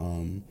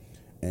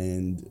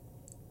 and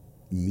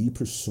me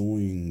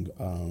pursuing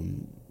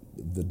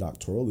the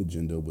doctoral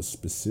agenda was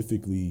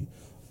specifically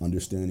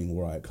understanding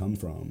where I come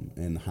from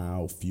and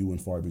how few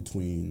and far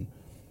between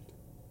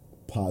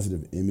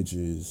positive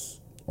images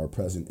are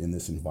present in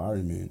this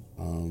environment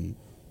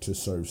to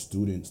serve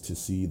students to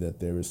see that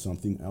there is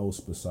something else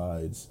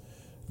besides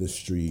the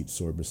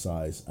streets or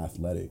besides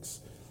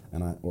athletics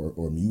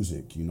or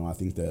music. I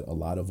think that a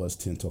lot of us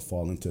tend to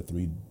fall into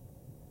three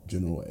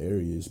general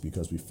areas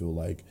because we feel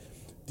like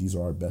these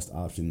are our best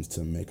options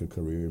to make a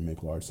career and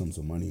make large sums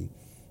of money.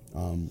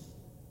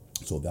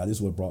 So that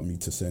is what brought me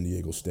to San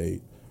Diego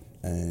State.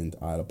 And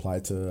I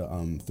applied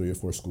to 3 or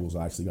 4 schools.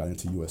 I actually got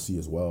into USC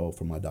as well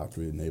for my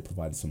doctorate, and they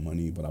provided some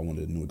money, but I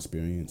wanted a new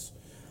experience.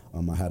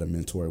 I had a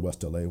mentor at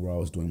West LA where I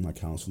was doing my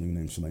counseling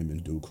named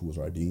Shalaiman Duke, who was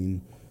our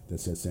dean, that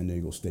said San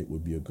Diego State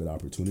would be a good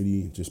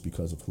opportunity just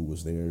because of who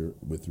was there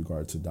with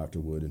regard to Dr.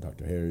 Wood and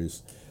Dr.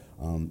 Harris,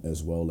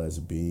 as well as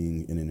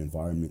being in an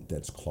environment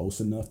that's close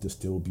enough to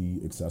still be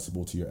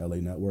accessible to your LA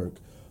network,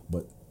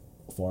 but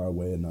far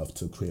away enough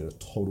to create a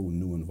total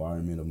new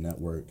environment of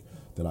network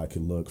that I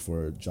could look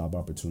for job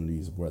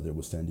opportunities, whether it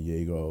was San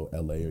Diego,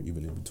 LA, or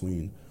even in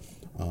between,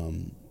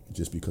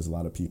 just because a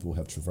lot of people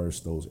have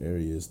traversed those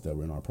areas that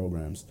were in our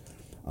programs.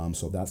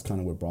 So that's kind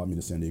of what brought me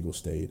to San Diego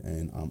State.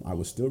 And I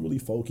was still really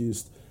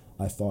focused,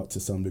 I thought, to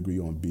some degree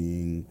on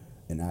being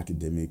an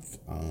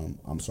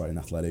an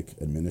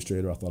athletic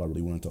administrator. I thought I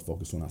really wanted to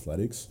focus on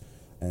athletics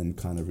and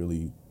kind of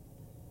really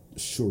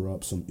shore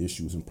up some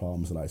issues and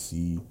problems that I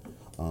see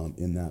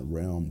in that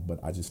realm, but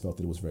I just felt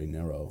that it was very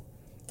narrow.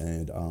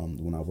 And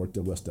when I worked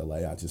at West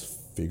LA, I just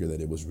figured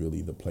that it was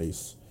really the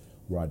place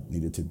where I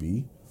needed to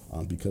be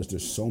because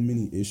there's so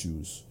many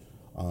issues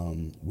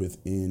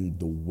within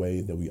the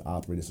way that we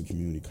operate as a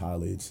community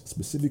college,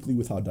 specifically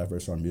with how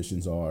diverse our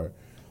missions are.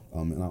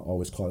 And I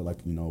always call it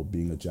like,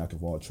 being a jack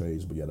of all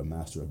trades, but yet a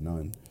master of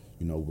none.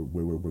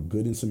 We're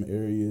good in some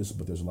areas,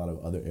 but there's a lot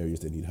of other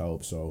areas that need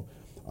help. So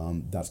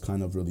that's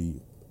kind of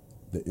really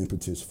the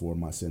impetus for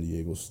my San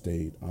Diego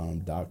State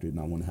doctorate,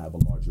 and I want to have a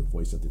larger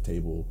voice at the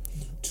table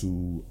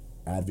to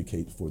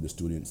advocate for the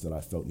students that I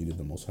felt needed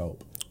the most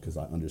help because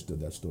I understood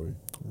that story.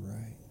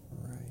 Right.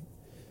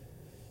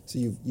 So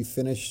you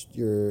finished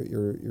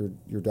your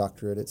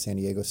doctorate at San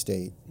Diego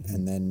State, mm-hmm.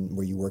 and then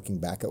were you working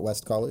back at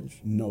West College?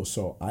 No,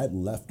 so I had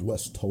left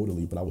West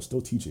totally, but I was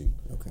still teaching.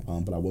 Okay.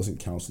 But I wasn't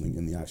counseling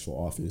in the actual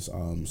office.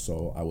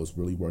 So I was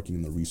really working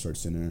in the research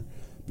center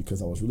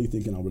because I was really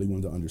thinking I really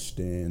wanted to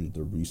understand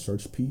the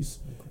research piece,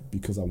 okay.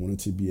 because I wanted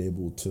to be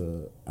able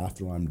to,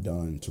 after I'm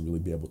done, to really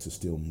be able to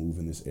still move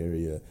in this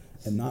area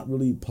and not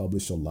really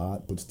publish a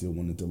lot, but still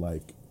wanted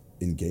to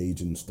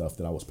engage in stuff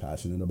that I was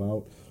passionate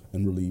about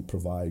and really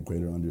provide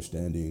greater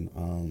understanding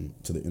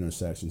to the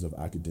intersections of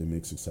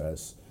academic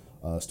success,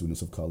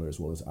 students of color, as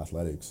well as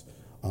athletics.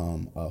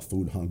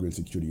 Food, hunger, and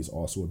security is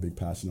also a big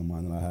passion of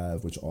mine that I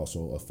have, which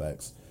also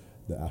affects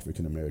the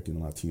African American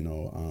and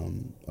Latino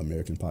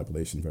American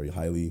population very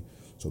highly.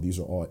 So these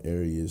are all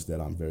areas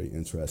that I'm very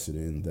interested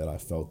in, that I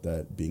felt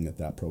that being at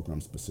that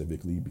program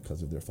specifically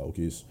because of their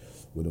focus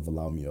would have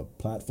allowed me a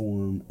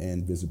platform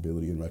and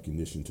visibility and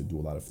recognition to do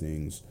a lot of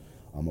things.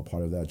 I'm a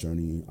part of that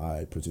journey.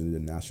 I presented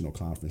at national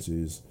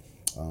conferences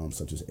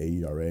such as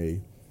AERA.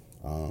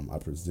 I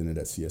presented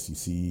at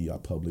CSCC. I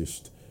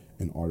published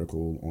an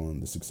article on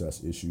the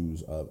success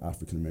issues of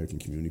African American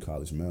community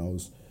college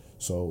males.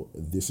 So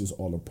this is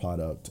all a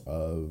product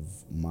of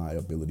my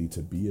ability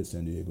to be at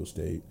San Diego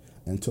State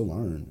and to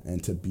learn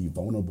and to be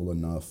vulnerable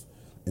enough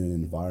in an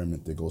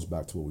environment that goes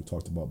back to what we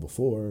talked about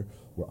before,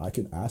 where I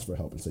can ask for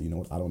help and say,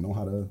 I don't know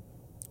how to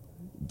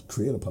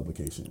create a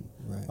publication.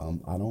 Right.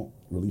 I don't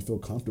really feel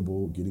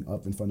comfortable getting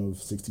up in front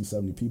of 60,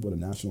 70 people at a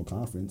national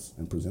conference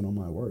and present on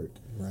my work.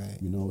 Right.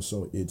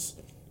 So it's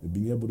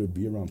being able to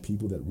be around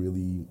people that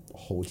really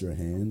hold your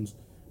hands,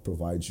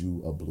 provide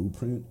you a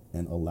blueprint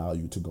and allow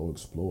you to go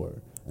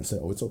explore and say,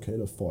 oh, it's okay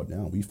to fall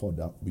down. We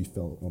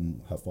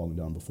have fallen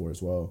down before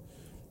as well.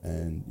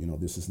 And,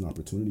 this is an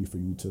opportunity for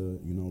you to,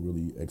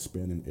 really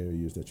expand in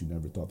areas that you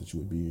never thought that you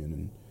would be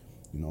in.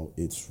 And,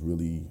 it's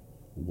really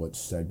what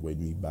segued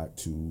me back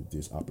to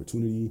this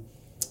opportunity.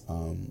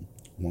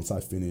 Once I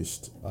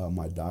finished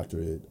my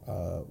doctorate,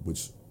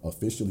 which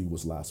officially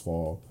was last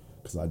fall,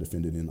 because I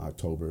defended in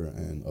October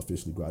and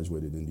officially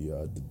graduated in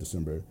the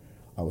December,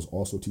 I was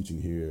also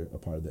teaching here, a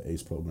part of the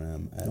ACE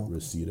program at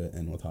Reseda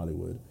and North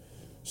Hollywood.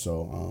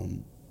 So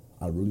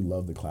I really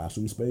love the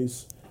classroom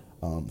space.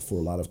 For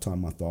a lot of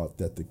time, I thought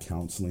that the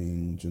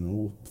counseling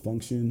general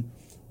function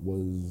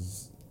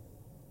was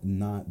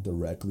not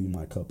directly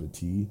my cup of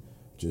tea,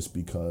 just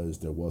because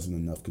there wasn't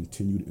enough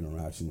continued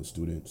interaction with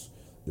students.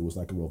 It was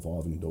like a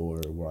revolving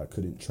door where I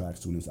couldn't track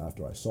students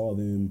after I saw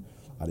them.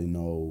 I didn't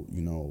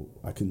know,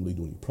 I couldn't really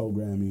do any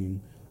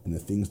programming. And the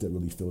things that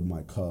really filled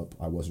my cup,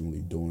 I wasn't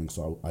really doing.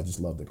 So I just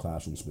love the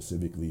classroom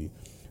specifically,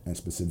 and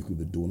specifically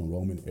the dual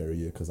enrollment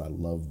area, because I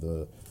love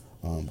the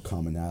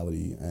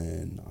commonality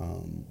and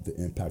the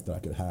impact that I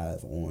could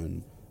have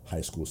on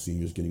high school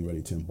seniors getting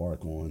ready to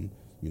embark on,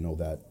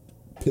 that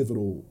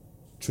pivotal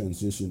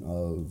transition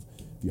of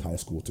the high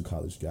school to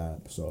college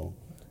gap. So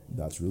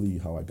that's really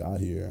how I got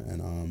here,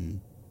 and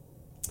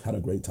had a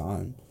great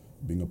time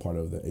being a part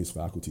of the ACE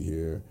faculty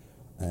here.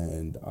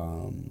 And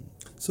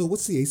so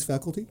what's the ACE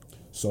faculty?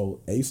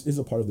 So ACE is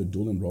a part of the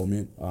dual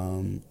enrollment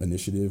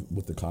initiative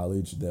with the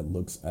college that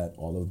looks at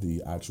all of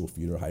the actual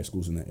feeder high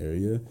schools in the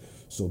area.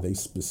 So they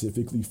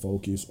specifically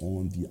focus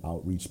on the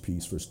outreach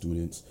piece for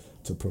students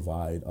to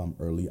provide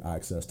early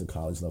access to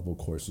college level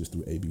courses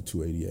through AB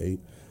 288.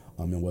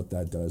 And what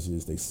that does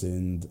is they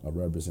send a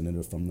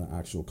representative from the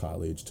actual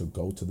college to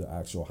go to the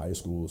actual high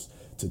schools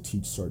to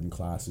teach certain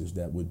classes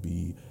that would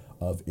be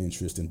of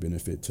interest and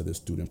benefit to the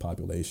student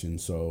population.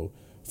 So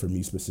for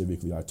me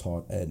specifically, I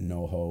taught at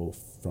NoHo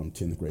from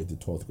 10th grade to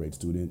 12th grade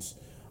students.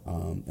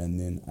 And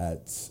then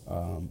at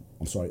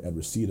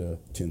Reseda,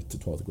 10th to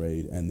 12th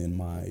grade. And then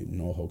my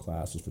NoHo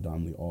class was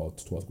predominantly all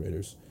 12th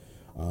graders.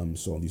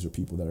 So these are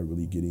people that are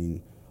really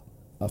getting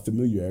a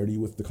familiarity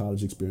with the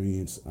college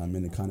experience. And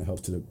it kind of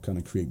helps to kind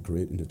of create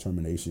grit and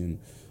determination,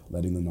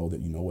 letting them know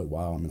that,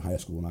 wow, I'm in high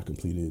school and I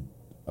completed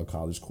a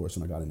college course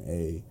and I got an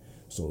A.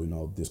 So,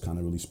 this kind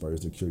of really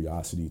spurs their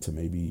curiosity to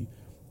maybe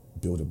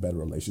build a better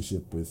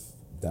relationship with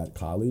that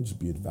college,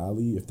 be it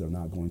Valley, if they're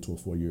not going to a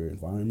four-year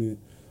environment,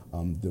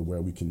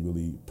 where we can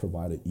really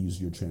provide an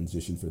easier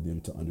transition for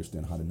them to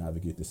understand how to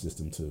navigate the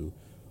system to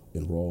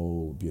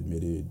enroll, be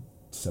admitted,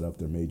 set up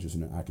their majors in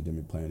their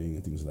academic planning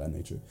and things of that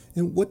nature.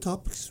 And what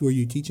topics were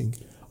you teaching?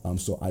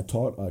 So I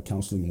taught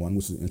Counseling 1,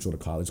 which is an intro to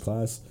college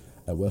class.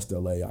 At West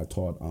LA, I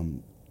taught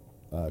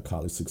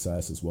college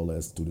success as well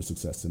as student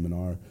success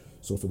seminar.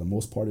 So for the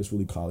most part, it's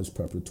really college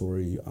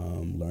preparatory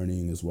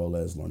learning, as well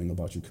as learning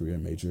about your career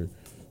and major.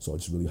 So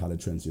it's really how to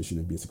transition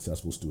and be a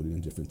successful student,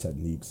 and different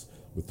techniques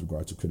with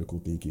regard to critical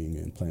thinking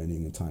and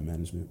planning and time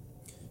management.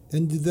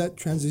 And did that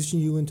transition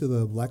you into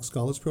the Black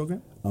Scholars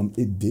Program?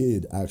 It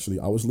did, actually.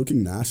 I was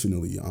looking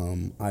nationally.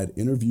 I had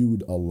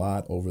interviewed a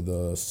lot over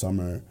the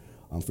summer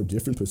for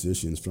different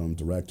positions, from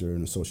director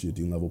and associate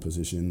dean level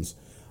positions,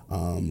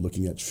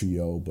 looking at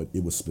TRIO, but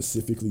it was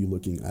specifically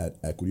looking at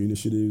equity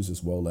initiatives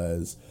as well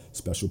as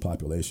special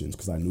populations,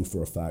 because I knew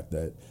for a fact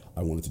that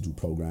I wanted to do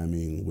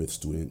programming with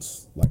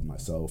students like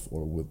myself,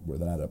 or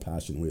that I had a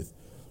passion with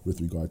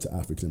regard to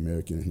African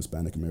American and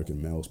Hispanic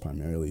American males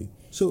primarily.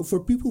 So for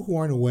people who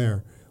aren't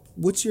aware,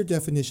 what's your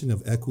definition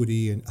of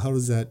equity, and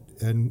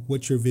and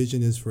what your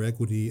vision is for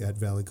equity at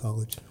Valley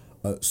College?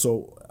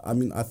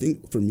 I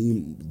think for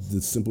me,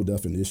 the simple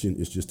definition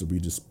is just a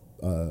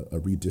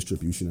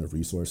redistribution of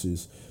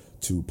resources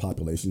to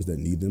populations that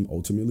need them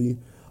ultimately.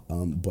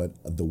 But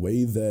the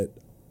way that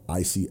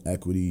I see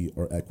equity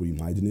or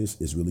equity-mindedness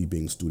is really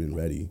being student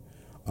ready.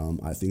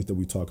 I think that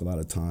we talk a lot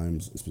of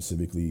times,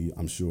 specifically,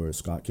 I'm sure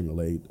Scott can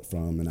relate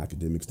from an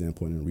academic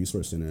standpoint in a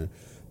resource center,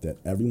 that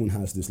everyone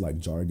has this like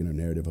jargon or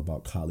narrative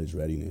about college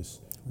readiness.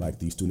 Like,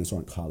 these students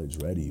aren't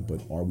college ready,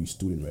 but are we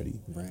student ready?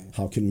 Right.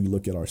 How can we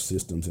look at our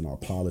systems and our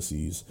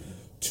policies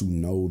to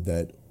know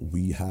that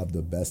we have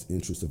the best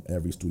interest of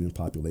every student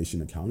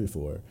population accounted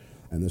for?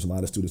 And there's a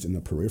lot of students in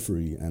the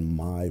periphery, and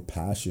my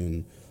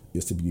passion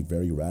is to be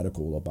very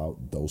radical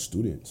about those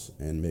students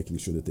and making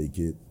sure that they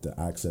get the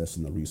access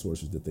and the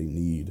resources that they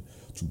need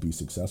to be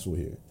successful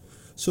here.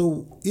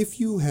 So if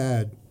you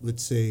had,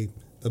 let's say,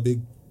 a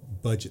big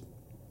budget,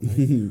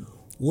 right?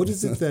 What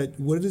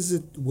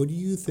do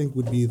you think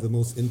would be the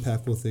most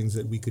impactful things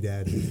that we could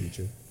add in the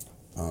future?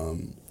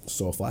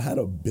 So if I had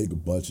a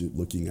big budget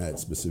looking at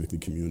specifically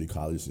community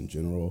colleges in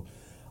general,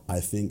 I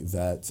think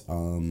that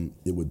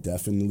it would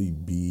definitely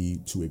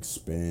be to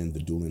expand the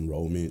dual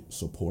enrollment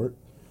support.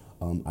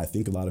 I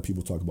think a lot of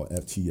people talk about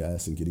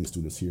FTS and getting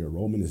students here.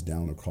 Enrollment is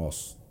down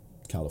across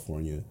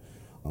California.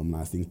 And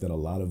I think that a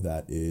lot of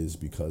that is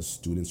because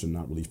students are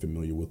not really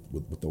familiar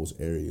with those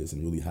areas,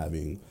 and really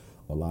having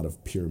a lot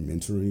of peer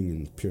mentoring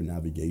and peer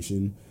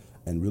navigation,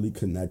 and really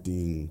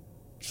connecting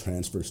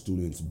transfer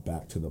students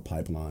back to the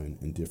pipeline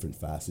in different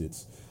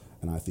facets.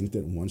 And I think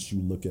that once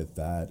you look at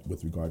that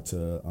with regard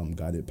to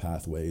guided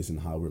pathways and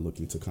how we're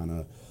looking to kind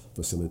of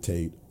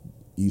facilitate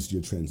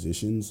easier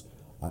transitions,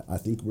 I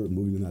think we're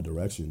moving in that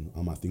direction.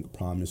 I think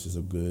Promise is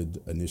a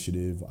good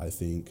initiative. I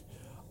think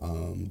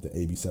the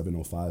AB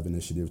 705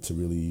 initiative to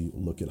really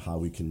look at how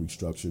we can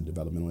restructure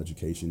developmental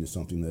education is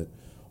something that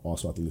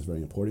also I think is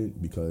very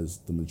important, because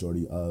the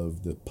majority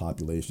of the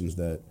populations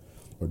that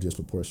are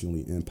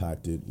disproportionately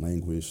impacted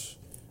languish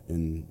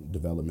in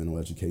developmental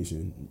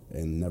education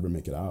and never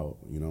make it out.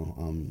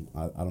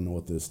 I don't know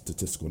what the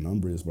statistical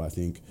number is, but I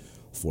think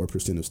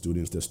 4% of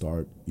students that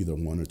start either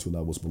 1 or 2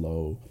 levels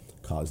below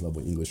college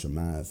level English or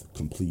math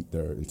complete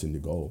their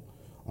intended goal.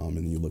 And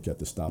then you look at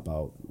the stop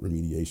out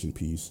remediation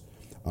piece.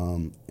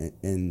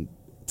 And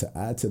to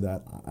add to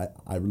that,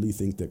 I really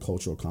think that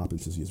cultural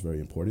competency is very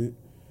important.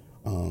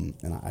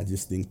 And I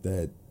just think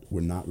that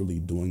we're not really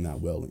doing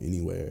that well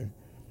anywhere.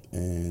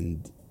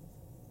 And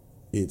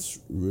it's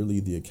really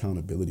the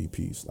accountability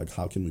piece. Like,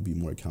 how can we be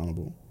more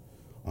accountable?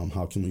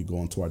 How can we go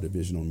into our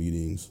divisional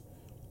meetings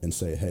and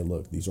say, hey,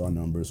 look, these are our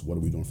numbers. What are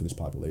we doing for this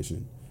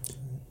population?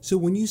 So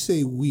when you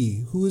say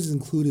we, who is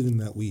included in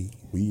that we?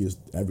 We is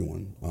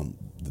everyone.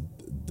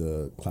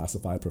 The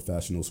classified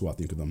professionals, who I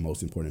think are the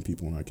most important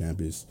people on our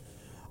campus.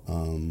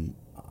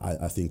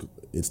 I think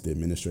it's the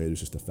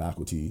administrators, it's the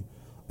faculty,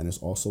 and it's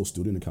also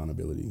student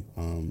accountability.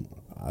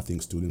 I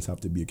think students have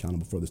to be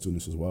accountable for the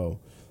students as well.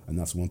 And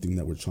that's one thing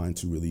that we're trying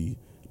to really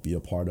be a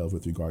part of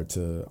with regard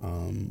to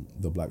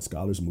the Black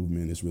Scholars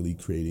Movement, is really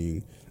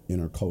creating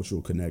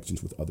intercultural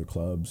connections with other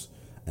clubs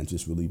and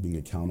just really being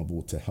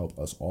accountable to help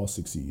us all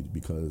succeed,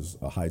 because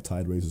a high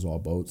tide raises all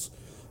boats.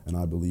 And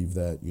I believe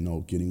that,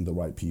 getting the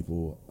right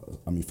people,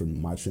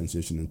 from my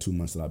transition in 2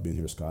 months that I've been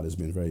here, Scott has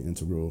been very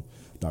integral.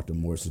 Dr.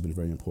 Morris has been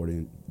very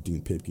important.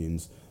 Dean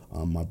Pipkins,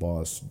 my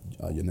boss,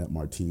 Yannette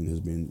Martine,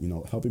 has been,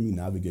 helping me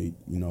navigate,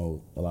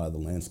 a lot of the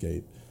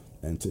landscape.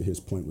 And to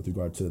his point with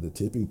regard to the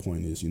tipping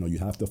point is, you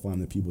have to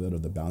find the people that are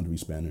the boundary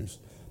spanners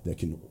that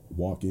can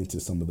walk into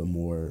some of the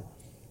more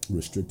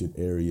restricted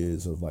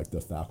areas of like the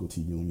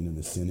faculty union and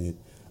the Senate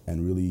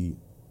and really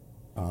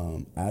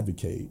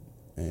advocate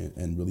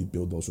and really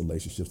build those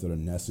relationships that are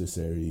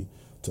necessary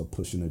to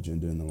push an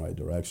agenda in the right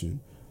direction.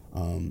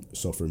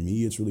 So for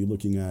me, it's really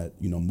looking at,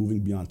 moving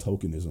beyond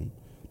tokenism,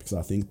 because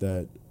I think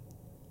that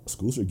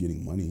schools are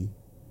getting money,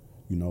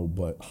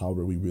 but how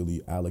are we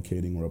really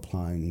allocating or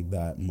applying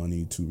that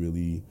money to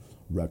really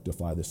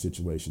rectify the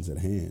situations at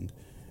hand?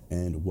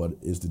 And what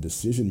is the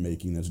decision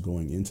making that's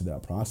going into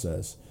that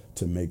process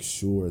to make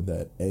sure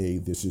that, A,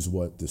 this is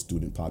what the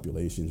student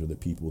populations or the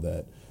people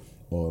that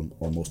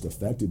are most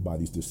affected by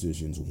these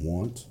decisions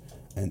want,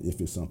 and if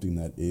it's something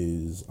that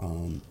is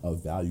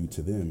of value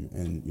to them.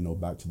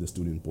 And, back to the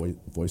student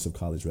voice of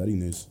college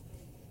readiness,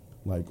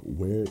 like,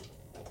 where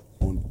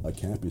on a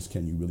campus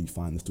can you really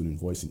find the student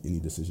voice in any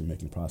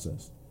decision-making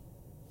process?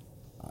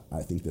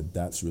 I think that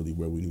that's really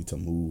where we need to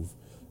move,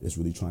 is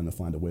really trying to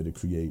find a way to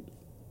create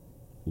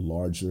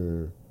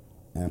larger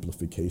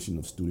amplification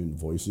of student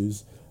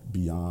voices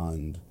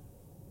beyond,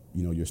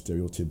 your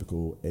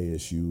stereotypical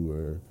ASU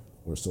or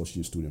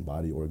associate student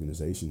body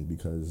organization,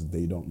 because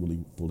they don't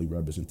really fully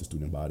represent the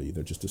student body.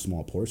 They're just a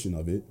small portion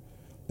of it,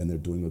 and they're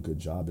doing a good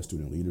job as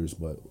student leaders,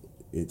 but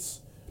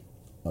it's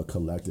a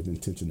collective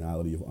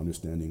intentionality of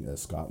understanding,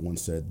 as Scott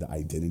once said, the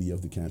identity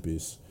of the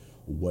campus,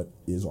 what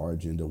is our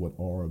agenda, what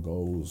are our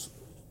goals,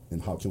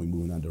 and how can we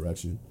move in that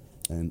direction.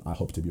 And I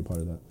hope to be a part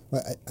of that.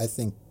 Well, I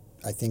think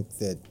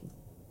that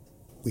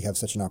we have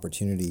such an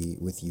opportunity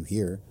with you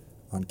here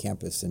on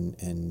campus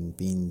and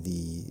being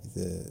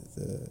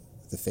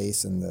the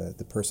face and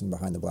the person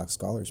behind the Black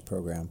Scholars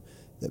Program,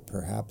 that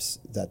perhaps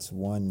that's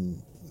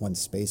one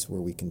space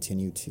where we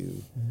continue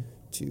to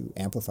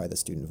amplify the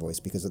student voice,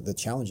 because of the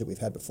challenge that we've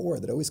had before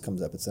that always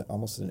comes up. It's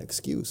almost an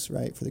excuse,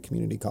 right, for the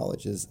community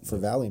colleges, for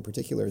Valley in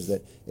particular, is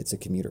that it's a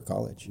commuter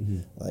college. Mm-hmm.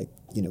 Like,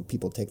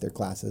 people take their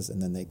classes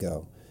and then they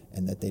go,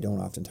 and that they don't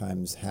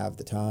oftentimes have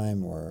the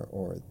time or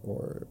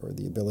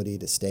the ability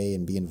to stay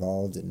and be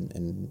involved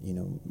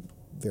in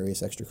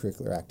various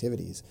extracurricular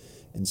activities.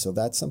 And so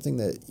that's something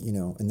that,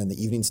 and then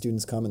the evening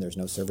students come and there's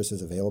no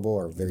services available,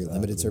 or very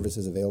limited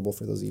services available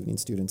for those evening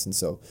students. And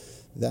so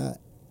that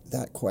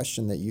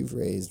question that you've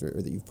raised,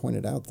 or that you've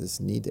pointed out,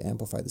 this need to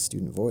amplify the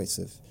student voice,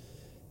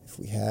 if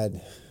we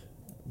had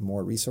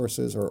more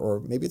resources, or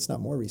maybe it's not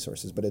more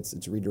resources, but it's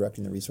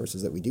redirecting the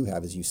resources that we do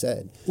have, as you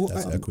said,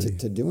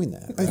 to doing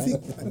that.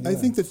 Right? I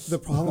think that the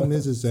problem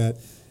is that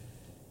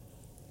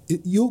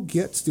you'll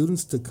get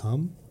students to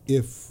come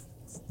if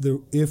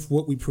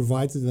what we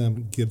provide to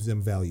them gives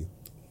them value.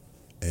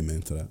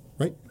 Amen to that.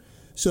 Right?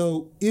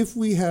 So if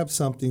we have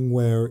something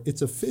where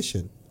it's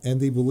efficient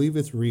and they believe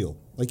it's real,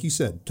 like you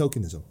said,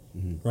 tokenism,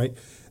 mm-hmm. right?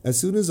 As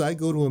soon as I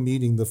go to a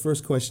meeting, the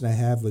first question I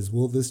have is,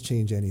 will this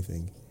change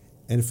anything?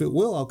 And if it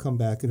will, I'll come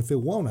back, and if it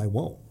won't, I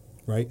won't,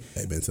 right?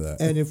 Amen to that.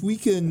 And if we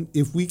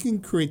can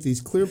create these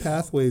clear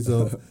pathways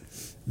of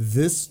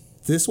this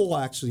will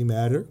actually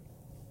matter.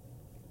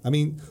 I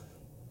mean,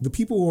 the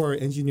people who are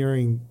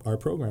engineering our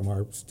program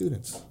are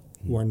students.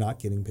 who are not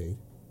getting paid.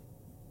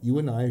 You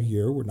and I are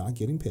here, we're not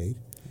getting paid.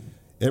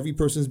 Every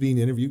person's being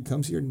interviewed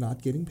comes here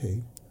not getting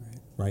paid,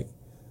 right?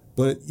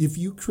 But if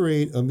you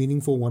create a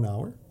meaningful 1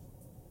 hour,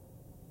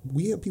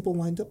 we have people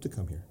lined up to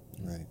come here,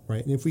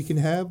 right? And if we can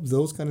have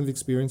those kind of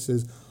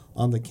experiences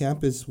on the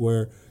campus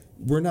where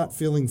we're not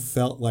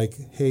felt like,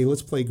 hey,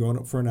 let's play grown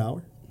up for an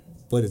hour,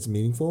 but it's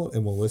meaningful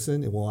and we'll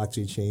listen and we'll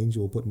actually change,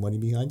 we'll put money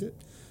behind it,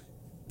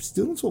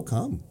 students will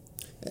come.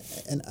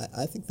 And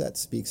I think that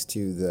speaks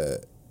to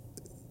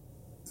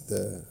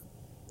the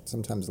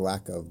sometimes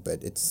lack of,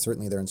 but it's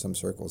certainly there in some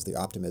circles, the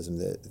optimism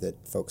that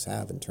folks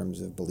have in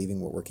terms of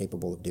believing what we're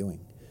capable of doing.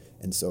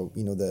 And so,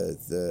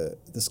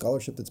 the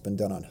scholarship that's been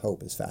done on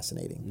hope is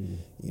fascinating,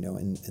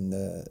 and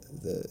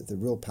the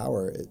real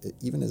power,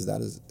 even as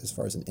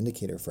far as an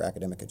indicator for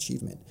academic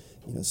achievement,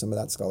 some of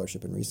that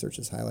scholarship and research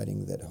is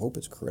highlighting that hope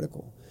is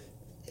critical.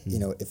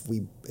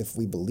 If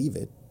we believe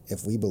it,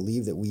 if we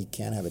believe that we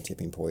can have a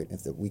tipping point,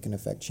 if that we can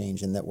affect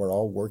change, and that we're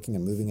all working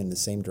and moving in the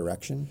same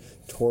direction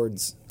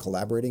towards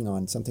collaborating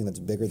on something that's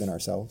bigger than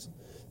ourselves,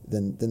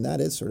 then that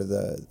is sort of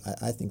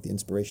I think the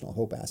inspirational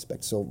hope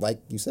aspect. So like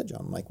you said,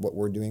 John, like what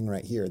we're doing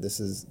right here, this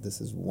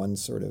is one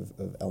sort of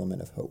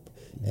element of hope,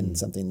 and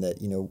something that,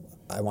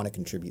 I want to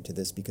contribute to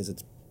this because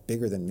it's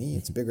bigger than me,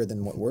 it's bigger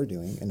than what we're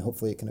doing, and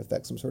hopefully it can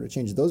affect some sort of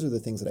change. Those are the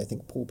things that I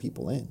think pull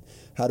people in.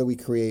 How do we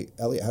create,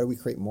 Elliot, how do we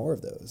create more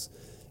of those?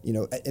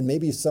 And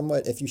maybe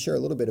somewhat, if you share a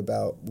little bit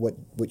about what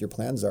your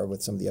plans are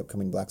with some of the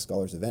upcoming Black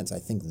Scholars events, I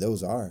think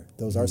those are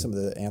some of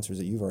the answers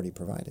that you've already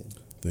provided.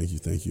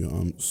 Thank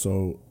you.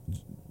 So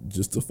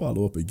just to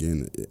follow up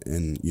again,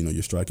 and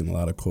you're striking a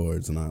lot of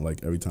chords, and I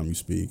like every time you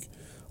speak,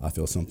 I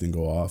feel something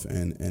go off,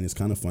 and it's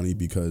kind of funny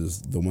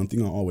because the one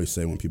thing I always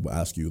say when people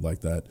ask you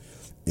like that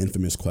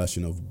infamous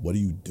question of what do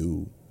you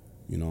do,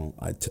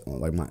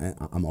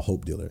 I'm a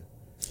hope dealer.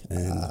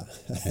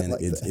 And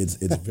like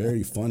it's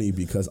very funny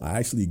because I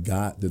actually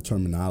got the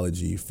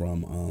terminology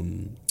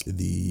from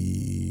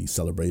the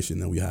celebration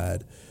that we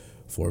had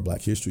for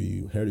Black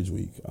History Heritage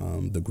Week.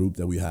 The group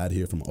that we had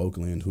here from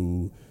Oakland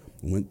who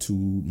went to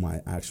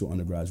my actual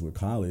undergraduate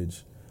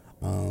college,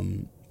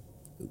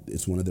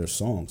 it's one of their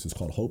songs. It's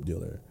called Hope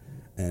Dealer.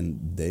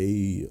 And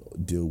they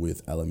deal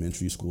with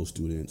elementary school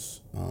students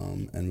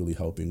and really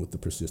helping with the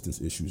persistence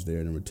issues there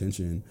and the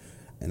retention.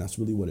 And that's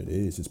really what it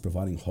is. It's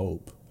providing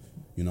hope.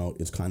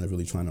 It's kind of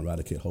really trying to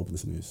eradicate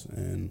hopelessness,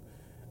 and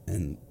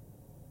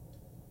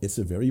it's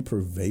a very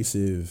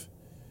pervasive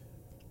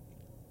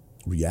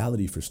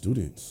reality for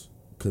students.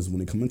 Because when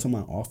they come into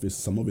my office,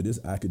 some of it is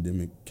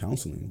academic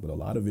counseling, but a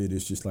lot of it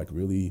is just like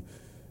really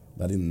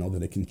letting them know that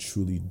they can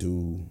truly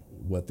do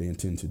what they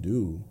intend to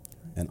do.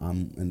 And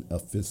I'm a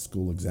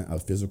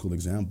physical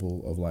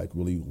example of like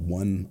really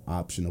one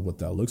option of what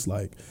that looks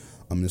like.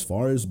 As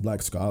far as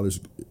Black Scholars,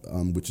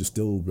 which is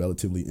still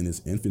relatively in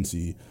its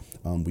infancy,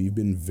 we've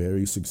been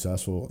very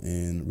successful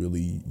in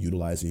really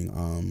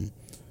utilizing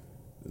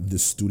the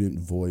student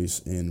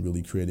voice and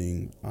really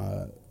creating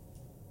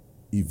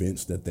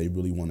events that they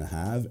really want to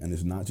have. And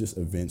it's not just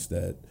events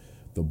that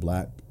the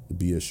Black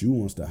BSU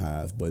wants to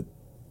have, but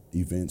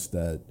events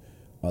that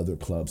other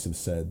clubs have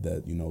said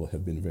that,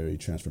 have been very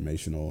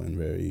transformational and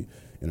very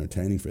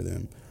entertaining for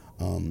them.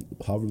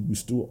 However, we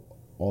still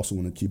also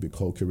want to keep it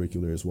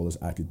co-curricular as well as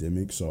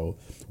academic. So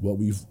what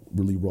we've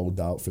really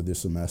rolled out for this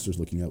semester is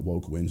looking at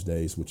Woke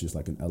Wednesdays, which is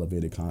like an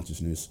elevated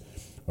consciousness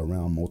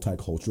around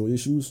multicultural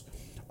issues.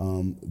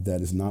 That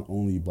is not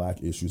only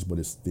Black issues, but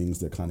it's things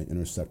that kind of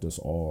intersect us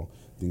all.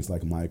 Things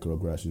like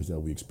microaggressions that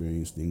we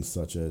experience, things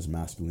such as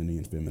masculinity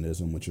and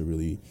feminism, which are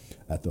really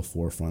at the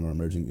forefront or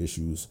emerging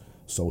issues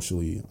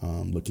socially,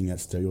 looking at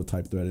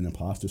stereotype threat and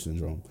imposter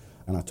syndrome.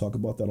 And I talk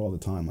about that all the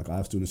time. Like I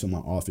have students in my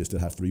office that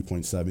have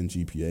 3.7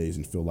 GPAs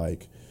and feel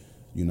like,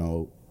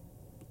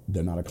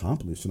 they're not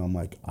accomplished. And I'm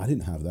like, I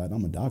didn't have that.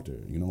 I'm a doctor.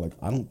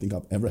 I don't think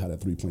I've ever had a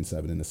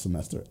 3.7 in a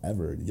semester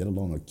ever, yet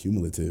alone a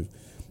cumulative.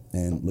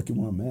 And look at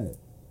where I'm at.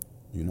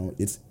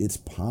 It's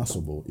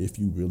possible if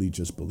you really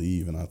just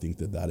believe. And I think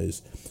that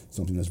is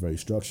something that's very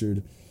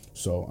structured.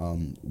 So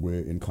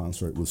we're in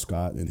concert with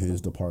Scott and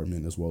his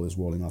department, as well as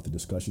rolling out the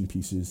discussion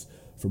pieces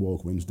for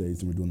Woke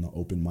Wednesdays. And we're doing the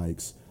open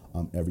mics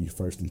every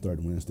first and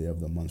third Wednesday of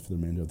the month for the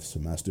remainder of the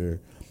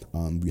semester.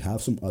 We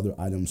have some other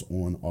items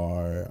on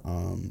our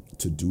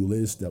to-do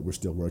list that we're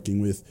still working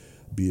with.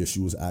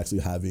 BSU is actually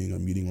having a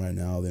meeting right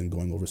now, then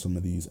going over some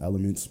of these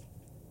elements.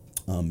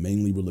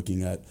 Mainly we're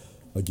looking at,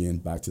 again,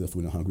 back to the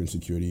food and hunger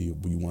insecurity.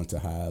 We want to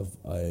have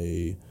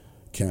a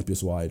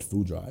campus-wide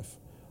food drive.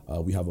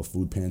 We have a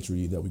food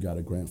pantry that we got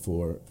a grant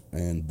for,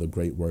 and the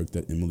great work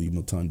that Emily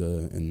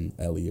Mutunda and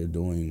Elliott are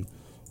doing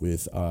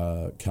with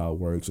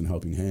CalWorks and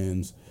Helping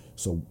Hands.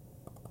 So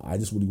I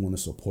just really want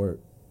to support,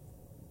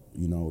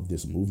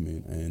 this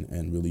movement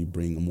and really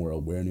bring more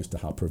awareness to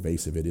how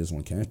pervasive it is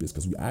on campus.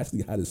 Because we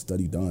actually had a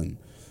study done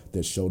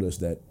that showed us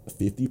that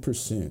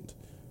 50%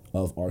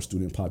 of our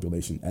student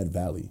population at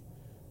Valley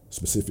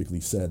specifically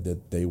said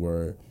that they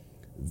were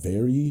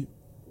very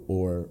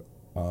or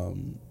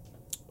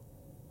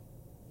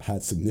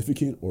had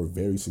significant or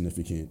very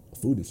significant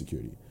food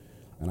insecurity.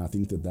 And I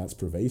think that that's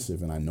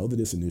pervasive. And I know that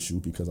it's an issue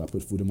because I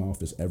put food in my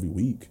office every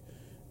week,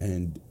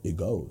 and it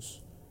goes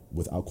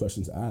without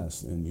questions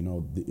asked. And, you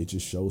know, it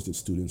just shows that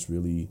students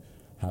really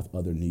have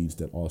other needs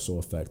that also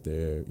affect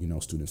their, you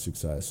know, student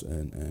success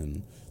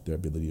and their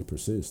ability to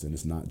persist. And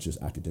it's not just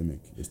academic,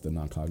 it's the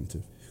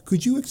non-cognitive.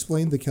 Could you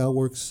explain the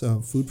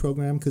CalWorks food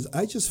program? Because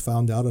I just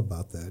found out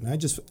about that, and I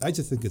just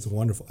think it's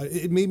wonderful.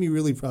 It made me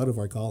really proud of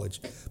our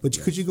college. But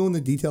could you go into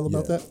detail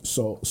about that?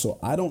 So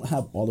I don't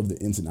have all of the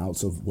ins and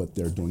outs of what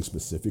they're doing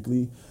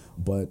specifically,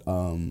 but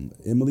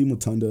Emily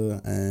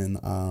Mutunda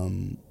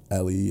and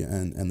Ellie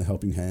and the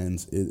Helping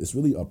Hands, it's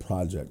really a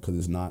project because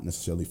it's not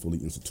necessarily fully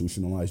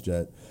institutionalized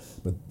yet,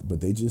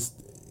 but they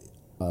just,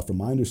 from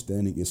my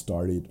understanding, it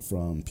started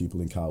from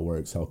people in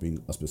CalWorks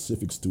helping a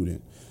specific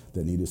student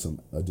that needed some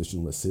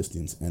additional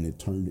assistance, and it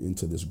turned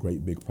into this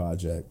great big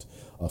project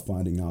of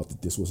finding out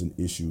that this was an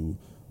issue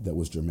that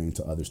was germane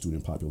to other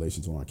student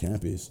populations on our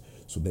campus.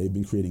 So they've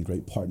been creating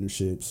great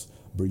partnerships,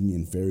 bringing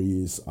in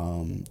various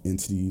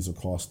entities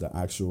across the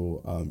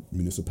actual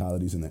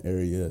municipalities in the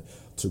area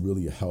to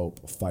really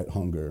help fight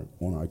hunger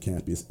on our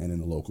campus and in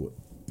the local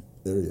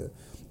area.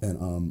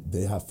 And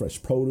they have fresh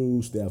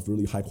produce, they have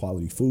really high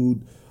quality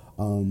food,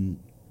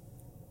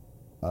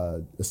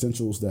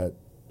 essentials that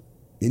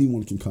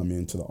anyone can come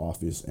into the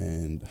office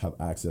and have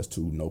access to,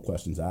 no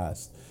questions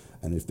asked.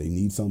 And if they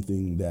need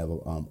something,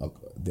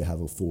 they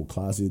have a full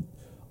closet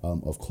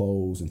of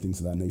clothes and things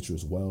of that nature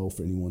as well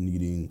for anyone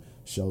needing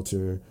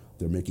shelter.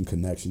 They're making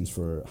connections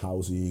for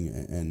housing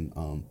and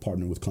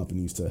partnering with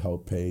companies to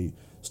help pay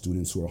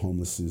students who are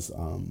homeless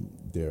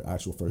their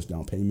actual first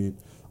down payment.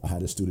 I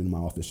had a student in my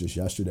office just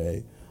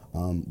yesterday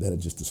that had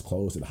just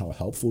disclosed how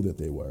helpful that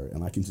they were.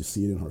 And I can just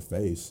see it in her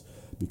face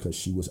because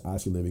she was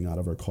actually living out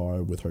of her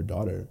car with her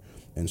daughter.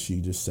 And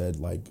she just said,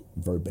 like,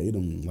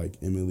 verbatim, like,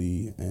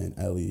 Emily and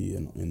Ellie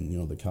and you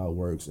know, the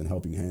CalWorks and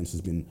Helping Hands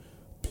has been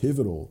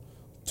pivotal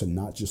to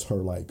not just her,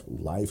 like,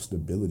 life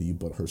stability,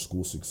 but her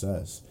school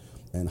success,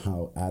 and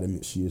how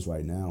adamant she is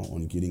right now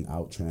on getting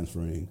out,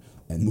 transferring,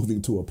 and moving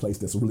to a place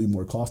that's really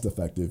more cost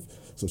effective.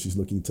 So she's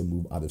looking to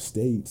move out of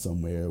state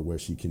somewhere where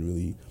she can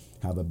really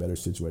have a better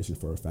situation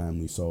for her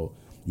family. So,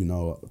 you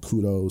know,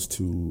 kudos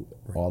to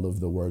all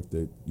of the work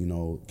that, you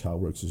know,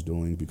 CalWorks is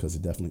doing, because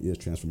it definitely is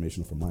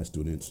transformational for my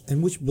students.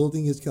 And which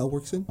building is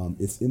CalWorks in?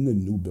 It's in the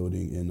new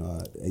building in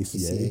ACA.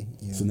 Yeah.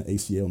 It's in the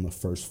ACA on the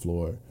first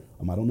floor.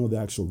 I don't know the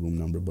actual room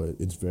number, but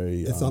it's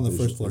very It's on the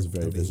first floor. It's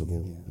very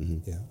visible. Yeah.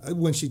 Mm-hmm. Yeah.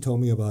 When she told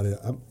me about it,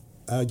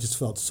 I just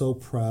felt so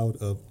proud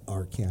of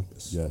our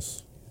campus.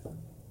 Yes.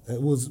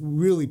 It was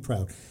really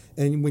proud.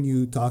 And when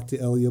you talk to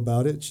Ellie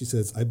about it, she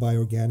says, I buy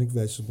organic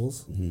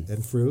vegetables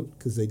and fruit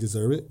because they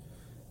deserve it.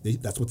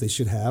 That's what they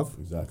should have.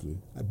 Exactly.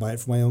 I buy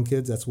it for my own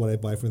kids. That's what I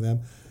buy for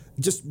them.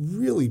 Just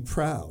really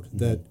proud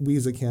that we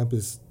as a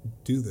campus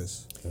do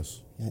this.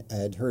 Yes. I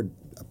had heard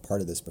a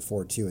part of this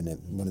before too, and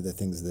one of the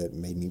things that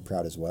made me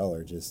proud as well,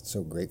 or just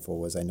so grateful,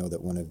 was I know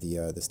that one of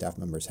the staff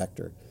members,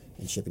 Hector,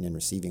 in shipping and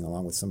receiving,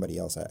 along with somebody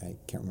else, I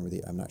can't remember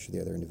I'm not sure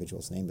the other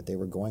individual's name, but they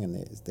were going, and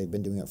they've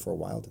been doing it for a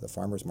while, to the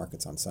farmers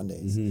markets on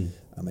Sundays,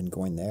 and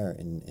going there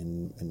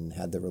and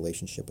had the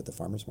relationship with the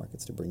farmers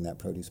markets to bring that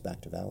produce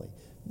back to Valley.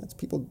 And that's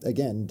people,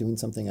 again, doing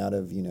something out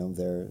of, you know,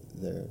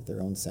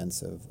 their own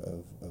sense of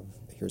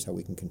here's how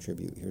we can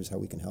contribute, here's how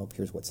we can help,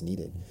 here's what's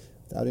needed,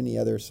 without any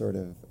other sort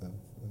of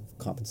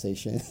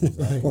compensation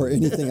or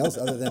anything else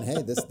other than,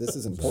 hey, this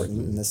is important,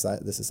 and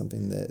this is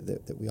something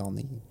that we all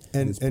need.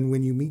 And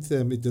when you meet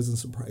them, it doesn't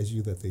surprise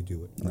you that they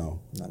do it. No,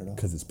 not at all.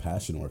 Because it's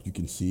passion work. You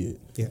can see it.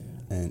 Yeah.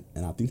 And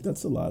I think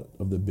that's a lot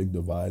of the big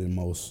divide in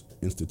most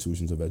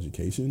institutions of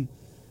education.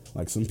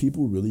 Like, some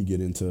people really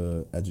get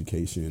into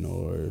education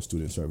or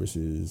student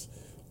services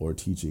or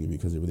teaching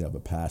because they really have a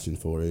passion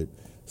for it.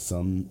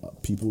 Some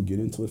people get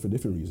into it for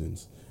different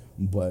reasons.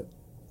 But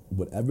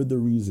whatever the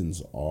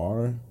reasons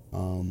are,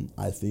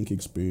 I think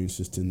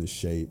experiences tend to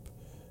shape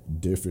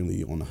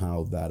differently on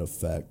how that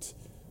effect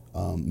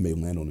may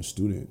land on a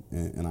student.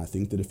 And I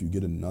think that if you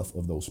get enough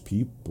of those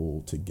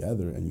people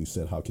together and you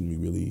said, how can we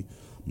really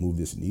move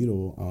this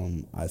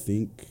needle? I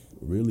think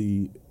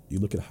really you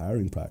look at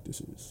hiring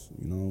practices,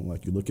 you know,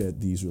 like you look at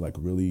these like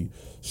really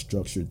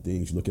structured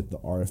things. You look at the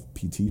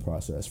RFPT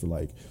process for,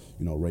 like,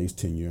 you know, raise,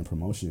 tenure, and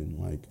promotion.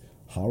 Like,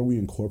 how are we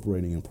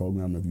incorporating in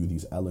program review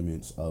these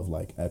elements of,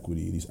 like,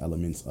 equity, these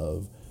elements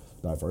of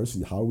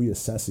diversity? How are we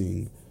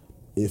assessing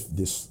if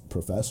this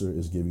professor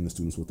is giving the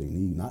students what they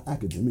need, not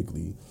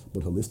academically,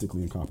 but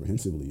holistically and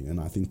comprehensively?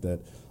 And I think that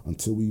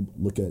until we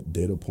look at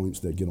data points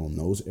that get on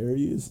those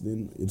areas,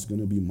 then it's going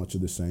to be much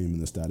of the same,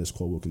 and the status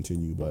quo will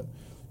continue. But,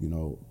 you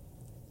know,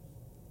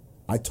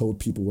 I told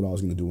people what I was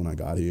going to do when I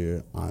got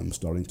here. I'm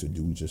starting to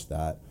do just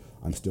that.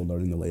 I'm still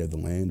learning the lay of the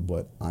land,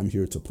 but I'm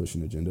here to push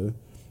an agenda.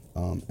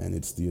 And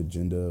it's the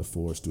agenda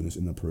for students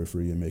in the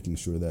periphery and making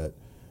sure that,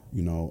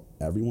 you know,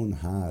 everyone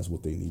has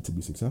what they need to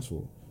be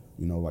successful.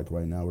 You know, like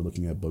right now we're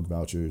looking at book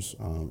vouchers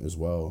as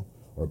well,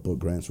 or book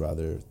grants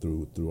rather,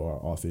 through our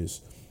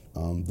office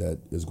that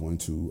is going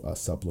to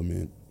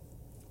supplement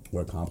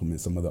or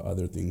complement some of the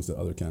other things that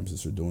other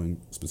campuses are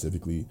doing,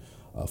 specifically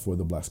for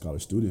the Black Scholar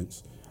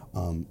students,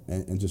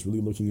 and just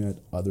really looking at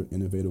other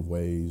innovative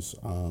ways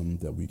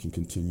that we can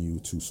continue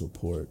to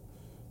support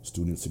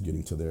students to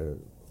getting to their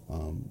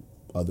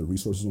other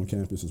resources on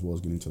campus as well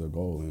as getting to their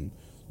goal. And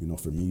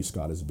for me,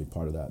 Scott is a big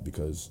part of that,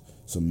 because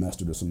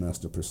semester to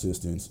semester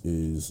persistence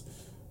is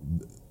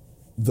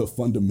the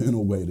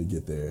fundamental way to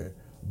get there.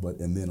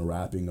 And then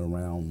wrapping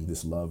around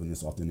this love and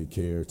this authentic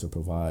care to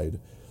provide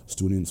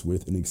students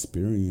with an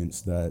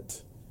experience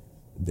that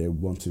they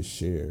want to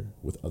share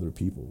with other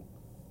people.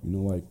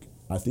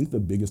 I think the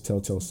biggest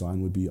telltale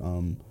sign would be,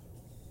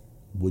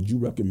 would you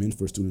recommend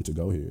for a student to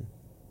go here?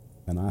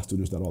 And I ask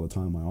students that all the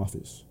time in my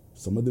office.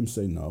 Some of them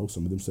say no,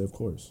 some of them say of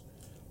course,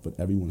 but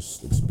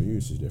everyone's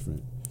experience is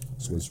different.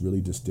 So it's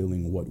really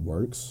distilling what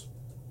works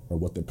or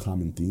what the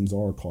common themes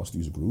are across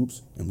these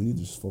groups, and we need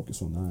to just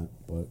focus on that.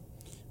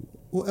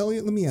 Well,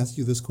 Elliot, let me ask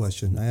you this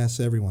question. I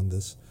ask everyone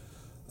this.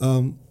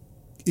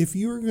 If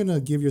you were going to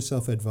give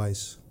yourself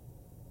advice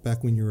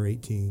back when you were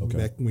 18,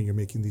 back when you're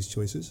making these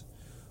choices,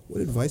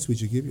 what advice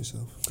would you give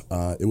yourself?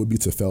 It would be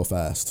to fail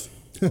fast.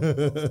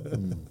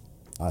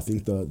 I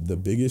think the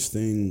biggest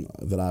thing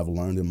that I've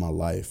learned in my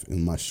life,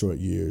 in my short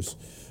years,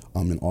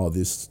 in all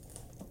this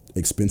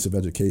expensive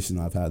education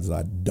I've had, is that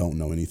I don't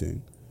know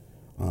anything.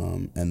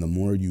 And the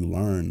more you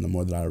learn, the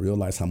more that I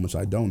realize how much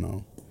I don't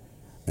know.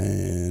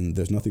 And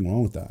there's nothing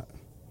wrong with that.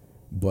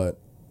 But,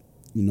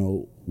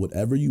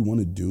 whatever you want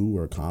to do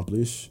or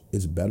accomplish,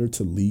 it's better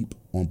to leap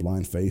on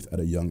blind faith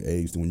at a young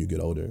age than when you get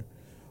older,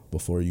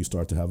 before you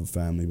start to have a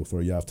family,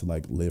 before you have to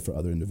live for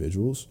other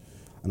individuals.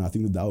 And I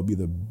think that would be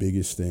the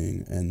biggest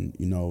thing. And,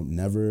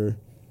 never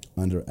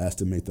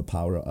underestimate the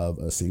power of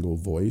a single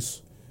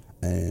voice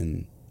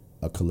and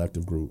a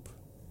collective group.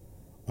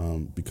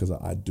 Because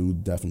I do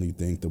definitely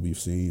think that we've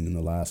seen in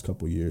the last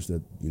couple of years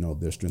that,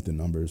 there's strength in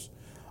numbers.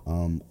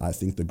 I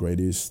think the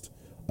greatest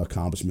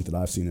accomplishment that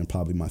I've seen in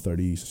probably my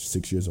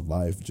 36 years of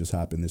life just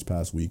happened this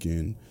past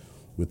weekend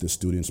with the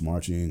students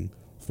marching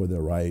for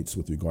their rights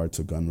with regard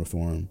to gun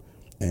reform,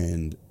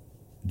 and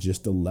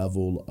just the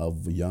level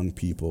of young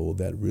people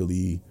that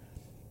really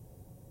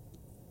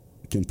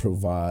can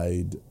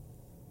provide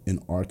an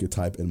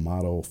archetype and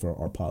model for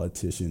our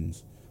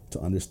politicians to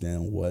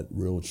understand what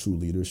real true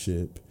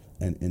leadership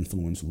and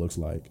influence looks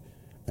like.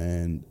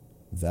 And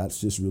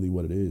that's just really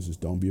what it is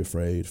don't be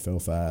afraid, fail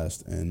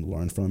fast, and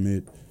learn from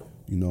it.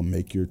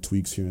 Make your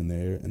tweaks here and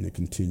there, and then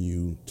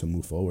continue to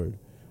move forward.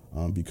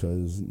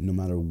 Because no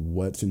matter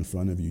what's in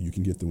front of you, you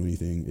can get through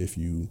anything if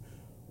you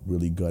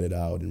really gut it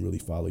out and really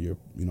follow your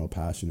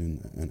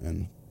passion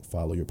and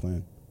follow your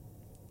plan.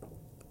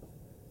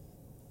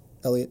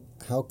 Elliot,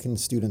 how can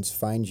students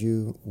find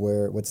you?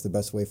 What's the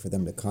best way for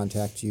them to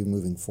contact you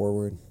moving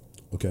forward?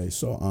 Okay,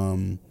 so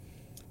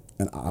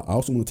and I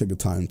also want to take the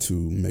time to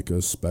make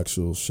a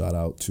special shout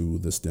out to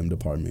the STEM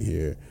department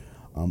here.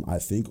 I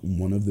think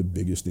one of the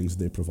biggest things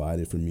they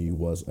provided for me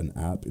was an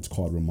app. It's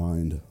called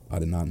Remind. I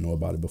did not know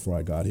about it before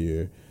I got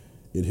here.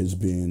 It has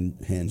been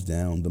hands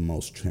down the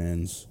most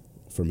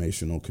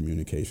transformational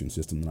communication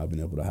system that I've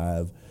been able to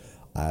have.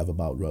 I have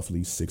about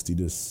roughly 60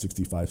 to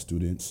 65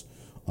 students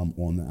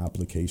on the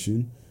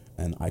application,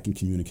 and I can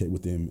communicate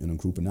with them in a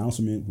group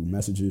announcement, group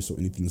messages, so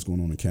anything that's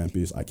going on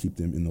campus, I keep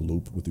them in the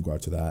loop with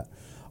regard to that.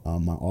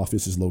 My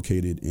office is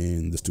located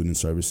in the Student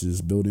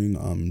Services building,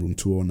 room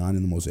 209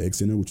 in the Mosaic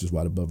Center, which is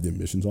right above the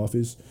admissions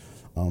office.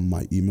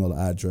 My email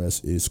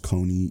address is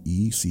Coney,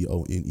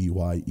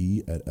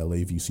 Coneye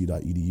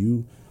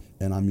 @lavc.edu.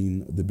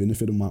 And the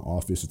benefit of my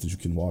office is that you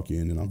can walk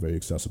in, and I'm very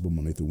accessible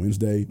Monday through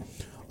Wednesday.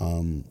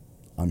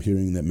 I'm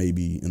hearing that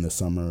maybe in the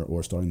summer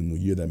or starting the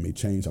new year that may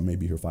change. I may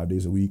be here 5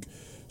 days a week.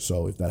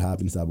 So if that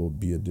happens, that will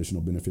be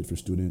additional benefit for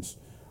students.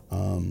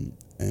 And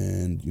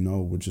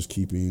we're just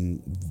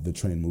keeping the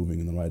train moving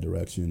in the right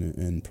direction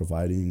and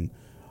providing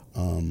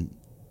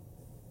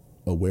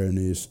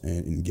awareness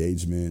and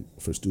engagement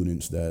for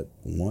students that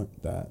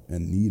want that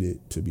and need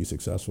it to be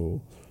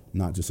successful,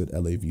 not just at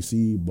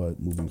LAVC, but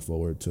moving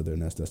forward to their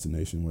next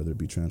destination, whether it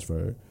be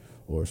transfer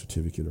or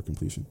certificate or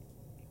completion.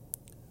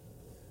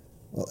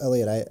 Well,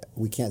 Elliot,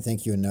 we can't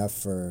thank you enough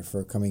for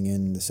coming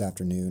in this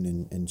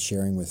afternoon and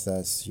sharing with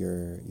us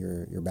your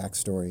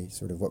backstory,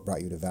 sort of what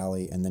brought you to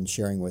Valley, and then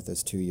sharing with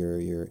us too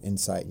your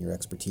insight and your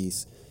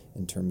expertise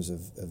in terms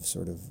of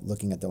sort of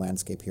looking at the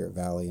landscape here at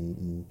Valley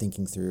and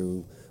thinking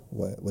through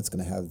what's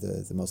going to have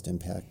the most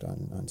impact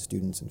on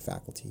students and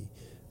faculty.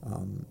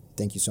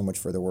 Thank you so much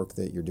for the work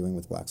that you're doing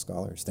with Black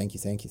Scholars. Thank you.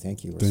 Thank you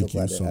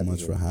so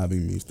much for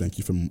having me. Thank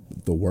you for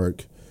the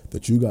work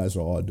that you guys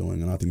are all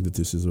doing. And I think that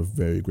this is a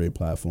very great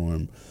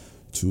platform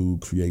to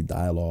create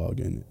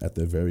dialogue. And at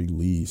the very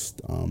least,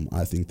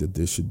 I think that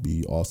this should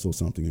be also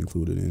something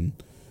included in,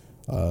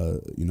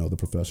 the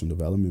professional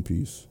development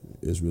piece,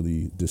 is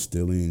really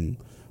distilling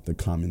the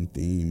common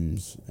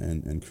themes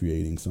and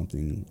creating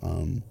something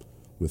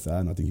with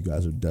that. And I think you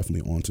guys are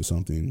definitely onto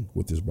something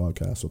with this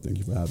broadcast. So thank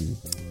you for having me.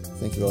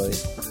 Thank you,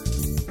 Elliot.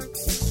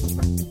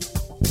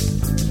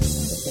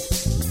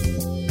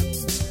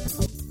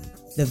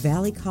 The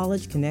Valley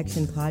College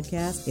Connection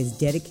podcast is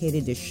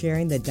dedicated to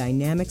sharing the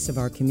dynamics of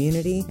our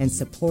community and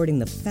supporting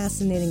the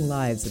fascinating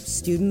lives of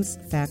students,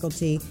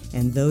 faculty,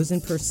 and those in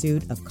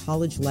pursuit of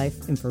college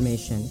life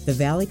information. The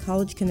Valley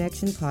College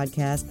Connection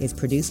podcast is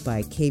produced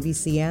by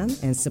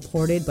KVCM and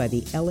supported by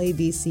the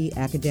LAVC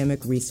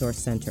Academic Resource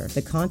Center.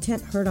 The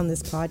content heard on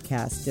this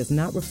podcast does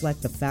not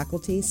reflect the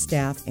faculty,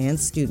 staff, and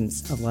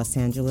students of Los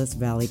Angeles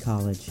Valley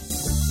College.